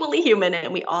equally human,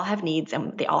 and we all have needs,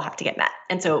 and they all have to get met.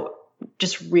 And so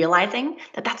just realizing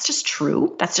that that's just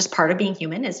true. That's just part of being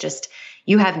human, is just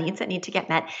you have needs that need to get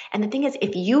met. And the thing is,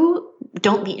 if you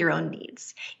don't meet your own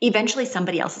needs, eventually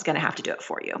somebody else is going to have to do it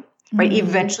for you, right?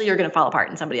 Eventually you're going to fall apart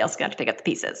and somebody else is going to have to pick up the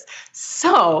pieces.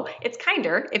 So it's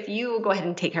kinder if you go ahead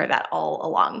and take care of that all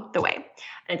along the way.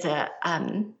 And it's a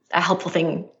helpful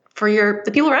thing for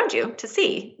the people around you to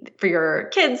see, for your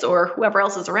kids or whoever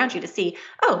else is around you to see,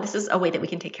 oh, this is a way that we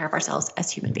can take care of ourselves as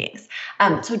human beings.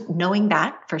 So knowing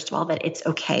that, first of all, that it's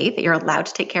okay, that you're allowed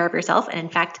to take care of yourself. And in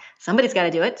fact, somebody's got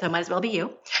to do it. So it might as well be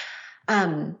you.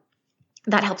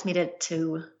 That helps me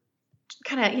to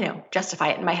kind of, justify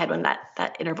it in my head when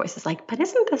that inner voice is like, but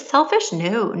isn't this selfish?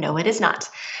 No, it is not.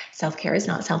 Self-care is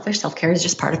not selfish. Self-care is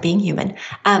just part of being human.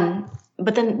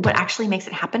 But then what actually makes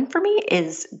it happen for me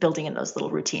is building in those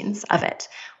little routines of it,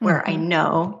 where I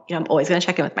know, I'm always going to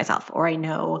check in with myself, or I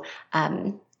know,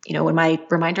 when my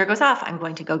reminder goes off, I'm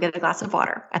going to go get a glass of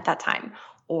water at that time,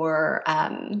 or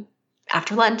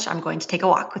after lunch, I'm going to take a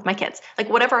walk with my kids. Like,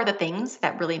 whatever are the things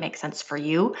that really make sense for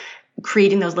you,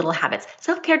 creating those little habits.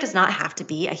 Self-care does not have to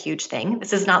be a huge thing.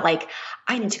 This is not like,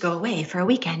 I need to go away for a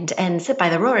weekend and sit by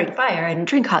the roaring fire and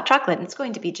drink hot chocolate, and it's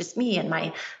going to be just me and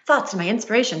my thoughts and my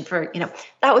inspiration for,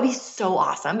 that would be so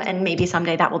awesome. And maybe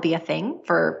someday that will be a thing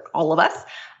for all of us.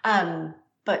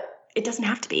 But it doesn't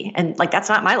have to be. And like, that's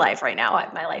not my life right now.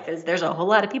 My life is, there's a whole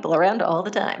lot of people around all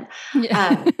the time.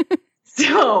 Yeah.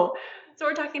 So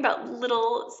we're talking about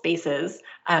little spaces,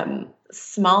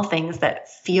 small things that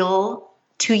feel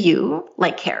to you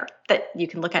like care, that you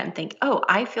can look at and think, oh,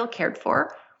 I feel cared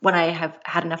for when I have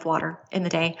had enough water in the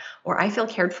day, or I feel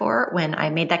cared for when I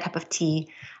made that cup of tea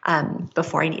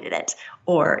before I needed it,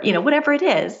 or, whatever it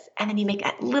is. And then you make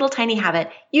a little tiny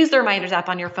habit, use the reminders app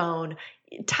on your phone,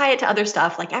 tie it to other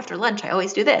stuff. Like after lunch, I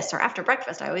always do this, or after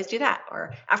breakfast, I always do that,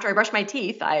 or after I brush my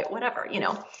teeth, whatever,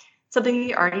 something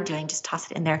you're already doing, just toss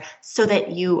it in there so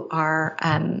that you are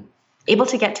able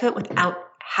to get to it without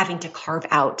having to carve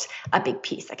out a big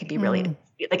piece. That can be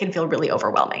that can feel really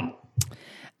overwhelming.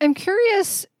 I'm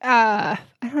curious, I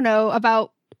don't know,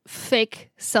 about fake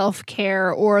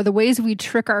self-care or the ways we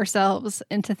trick ourselves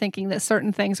into thinking that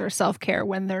certain things are self-care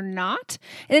when they're not.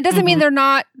 And it doesn't mean they're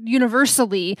not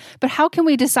universally, but how can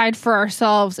we decide for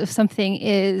ourselves if something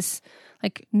is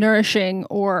like nourishing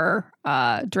or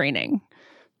draining?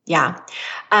 Yeah.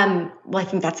 Well, I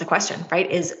think that's the question, right?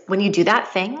 Is when you do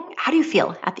that thing, how do you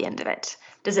feel at the end of it?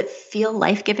 Does it feel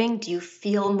life-giving? Do you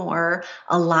feel more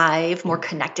alive, more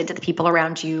connected to the people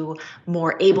around you,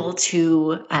 more able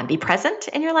to be present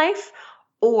in your life?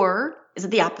 Or is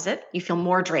it the opposite? You feel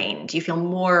more drained? Do you feel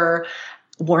more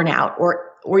worn out?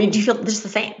 Or do you feel just the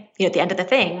same? At the end of the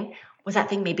thing, was that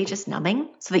thing maybe just numbing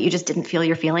so that you just didn't feel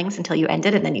your feelings until you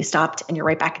ended and then you stopped and you're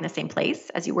right back in the same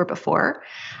place as you were before?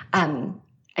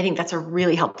 I think that's a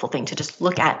really helpful thing to just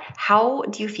look at. How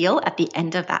do you feel at the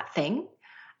end of that thing?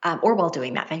 Or while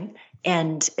doing that thing?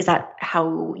 And is that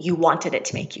how you wanted it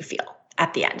to make you feel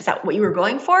at the end? Is that what you were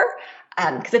going for?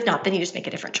 Because if not, then you just make a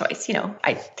different choice.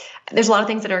 There's a lot of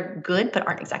things that are good, but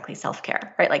aren't exactly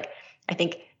self-care, right? Like I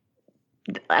think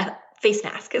a face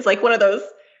mask is like one of those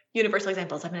universal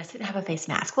examples. I'm going to sit and have a face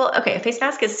mask. Well, okay, a face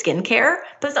mask is skincare,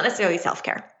 but it's not necessarily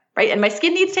self-care, right? And my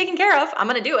skin needs taken care of. I'm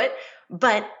going to do it.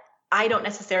 But I don't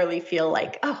necessarily feel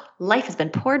like, oh, life has been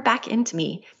poured back into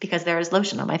me because there is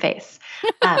lotion on my face.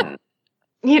 And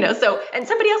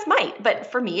somebody else might,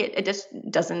 but for me, it just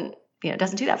doesn't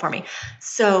do that for me.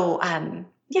 So,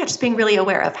 just being really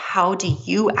aware of how do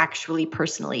you actually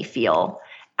personally feel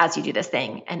as you do this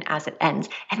thing and as it ends.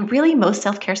 And really most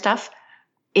self-care stuff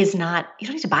is not, you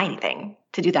don't need to buy anything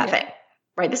to do that thing,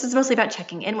 right? This is mostly about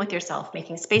checking in with yourself,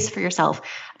 making space for yourself,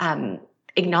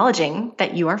 acknowledging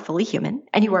that you are fully human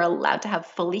and you are allowed to have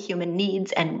fully human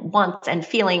needs and wants and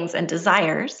feelings and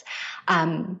desires,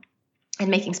 and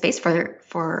making space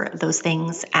for those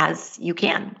things as you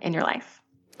can in your life.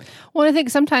 Well, I think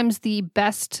sometimes the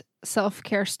best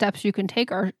self-care steps you can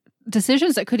take are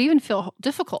decisions that could even feel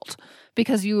difficult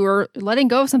because you are letting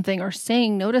go of something or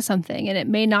saying no to something, and it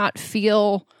may not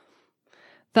feel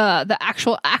the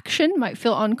actual action might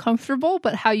feel uncomfortable,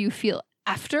 but how you feel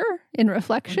after in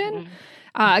reflection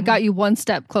got you one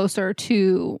step closer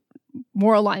to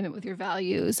more alignment with your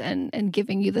values and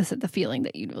giving you the feeling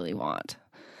that you really want.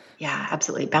 Yeah,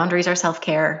 absolutely. Boundaries are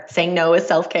self-care. Saying no is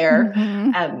self-care.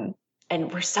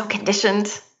 And we're so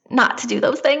conditioned not to do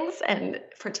those things and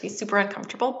for it to be super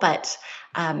uncomfortable, but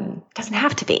it doesn't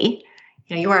have to be.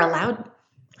 You are allowed,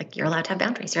 you're allowed to have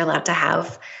boundaries. You're allowed to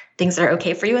have things that are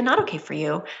okay for you and not okay for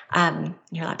you.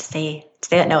 You're allowed to say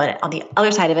that no. And on the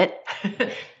other side of it,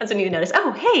 that's when you notice,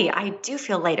 oh, hey, I do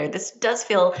feel lighter. This does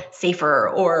feel safer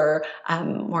or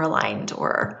more aligned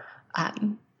or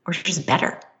just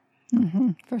better.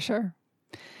 For sure.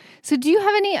 So do you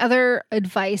have any other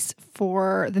advice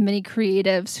for the many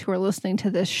creatives who are listening to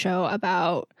this show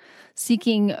about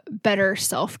seeking better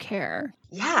self-care?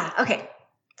 Yeah. Okay.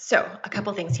 So a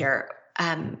couple things here.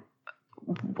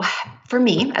 For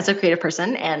me as a creative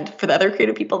person and for the other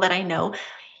creative people that I know,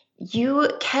 you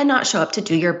cannot show up to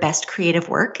do your best creative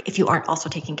work if you aren't also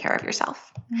taking care of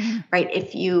yourself, right?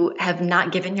 If you have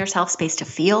not given yourself space to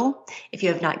feel, if you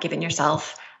have not given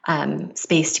yourself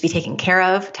space to be taken care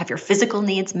of, to have your physical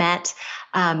needs met,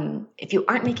 if you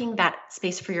aren't making that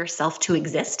space for yourself to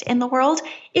exist in the world,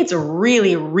 it's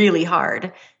really, really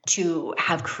hard to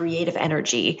have creative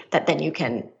energy that then you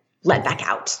can let back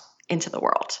out into the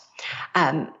world.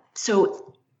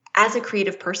 So as a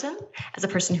creative person, as a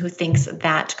person who thinks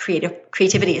that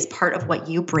creativity is part of what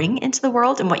you bring into the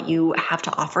world and what you have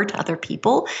to offer to other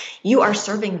people, you are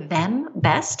serving them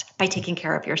best by taking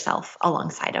care of yourself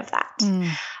alongside of that.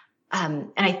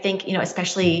 And I think,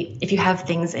 especially if you have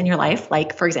things in your life,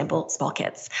 like, for example, small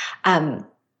kids,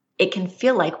 it can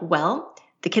feel like, well,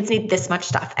 the kids need this much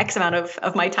stuff, X amount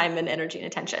of my time and energy and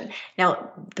attention.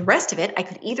 Now, the rest of it, I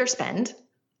could either spend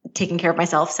taking care of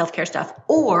myself, self-care stuff,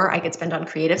 or I could spend on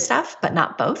creative stuff, but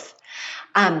not both.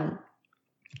 And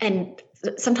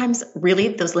sometimes really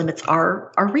those limits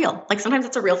are real. Like sometimes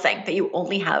it's a real thing that you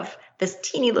only have this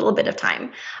teeny little bit of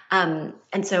time. And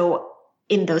so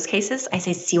in those cases, I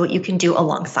say, see what you can do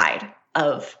alongside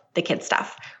of the kids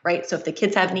stuff, right? So if the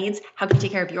kids have needs, how can you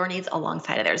take care of your needs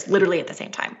alongside of theirs, literally at the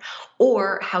same time?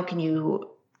 Or how can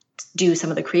you do some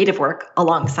of the creative work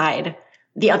alongside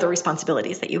the other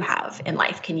responsibilities that you have in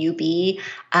life? Can you be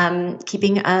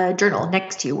keeping a journal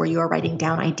next to you where you are writing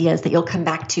down ideas that you'll come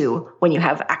back to when you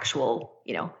have actual,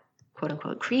 quote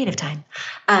unquote, creative time?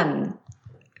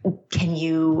 Can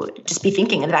you just be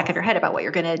thinking in the back of your head about what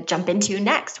you're going to jump into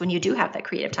next when you do have that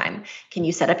creative time? Can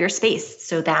you set up your space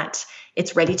so that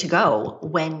it's ready to go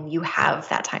when you have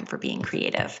that time for being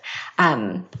creative?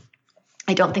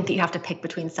 I don't think that you have to pick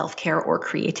between self-care or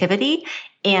creativity.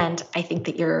 And I think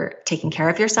that you're taking care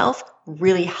of yourself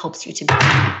really helps you to be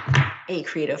a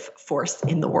creative force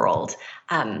in the world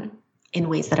in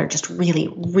ways that are just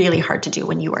really, really hard to do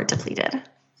when you are depleted.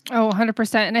 Oh,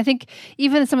 100%. And I think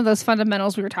even some of those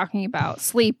fundamentals we were talking about,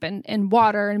 sleep and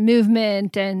water and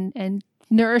movement and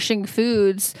nourishing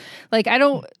foods, like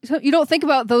you don't think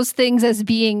about those things as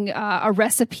being a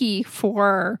recipe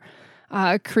for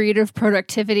creative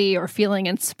productivity or feeling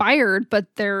inspired, but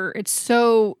it's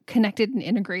so connected and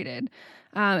integrated.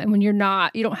 And when you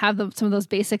don't have some of those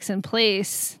basics in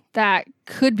place, that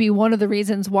could be one of the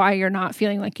reasons why you're not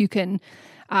feeling like you can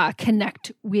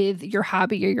connect with your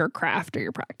hobby or your craft or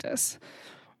your practice.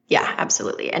 Yeah,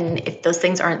 absolutely. And if those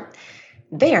things aren't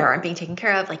there, aren't being taken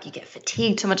care of, like you get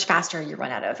fatigued so much faster, you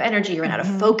run out of energy, you run out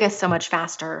of focus so much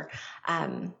faster.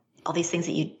 All these things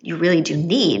that you really do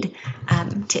need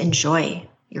to enjoy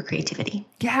your creativity.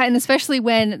 Yeah. And especially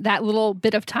when that little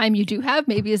bit of time you do have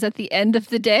maybe is at the end of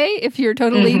the day. If you're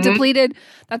totally depleted,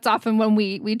 that's often when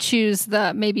we choose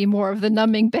the maybe more of the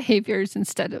numbing behaviors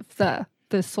instead of the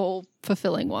soul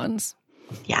fulfilling ones.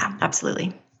 Yeah,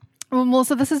 absolutely. Well,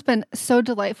 Melissa, this has been so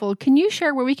delightful. Can you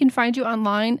share where we can find you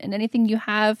online and anything you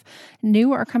have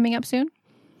new or coming up soon?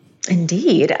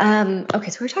 Indeed. Okay,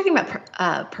 so we were talking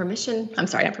about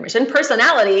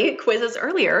personality quizzes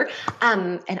earlier.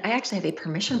 And I actually have a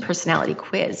permission personality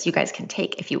quiz you guys can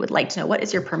take if you would like to know what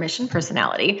is your permission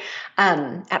personality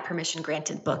at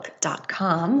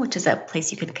permissiongrantedbook.com, which is a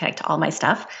place you can connect to all my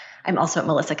stuff. I'm also at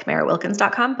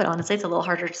melissacamarawilkins.com, but honestly, it's a little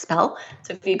harder to spell.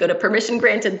 So if you go to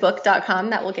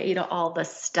permissiongrantedbook.com, that will get you to all the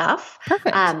stuff.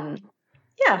 Perfect.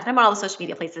 Yeah, I'm on all the social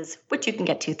media places, which you can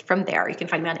get to from there. You can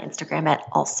find me on Instagram at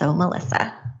also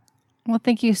Melissa. Well,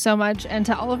 thank you so much. And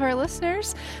to all of our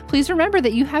listeners, please remember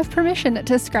that you have permission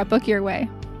to scrapbook your way.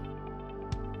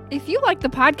 If you like the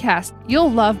podcast,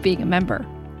 you'll love being a member.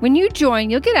 When you join,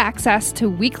 you'll get access to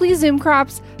weekly Zoom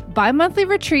crops, bi-monthly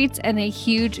retreats, and a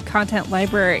huge content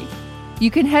library.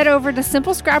 You can head over to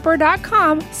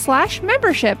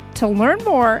simplescrapper.com/membership to learn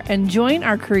more and join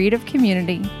our creative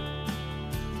community.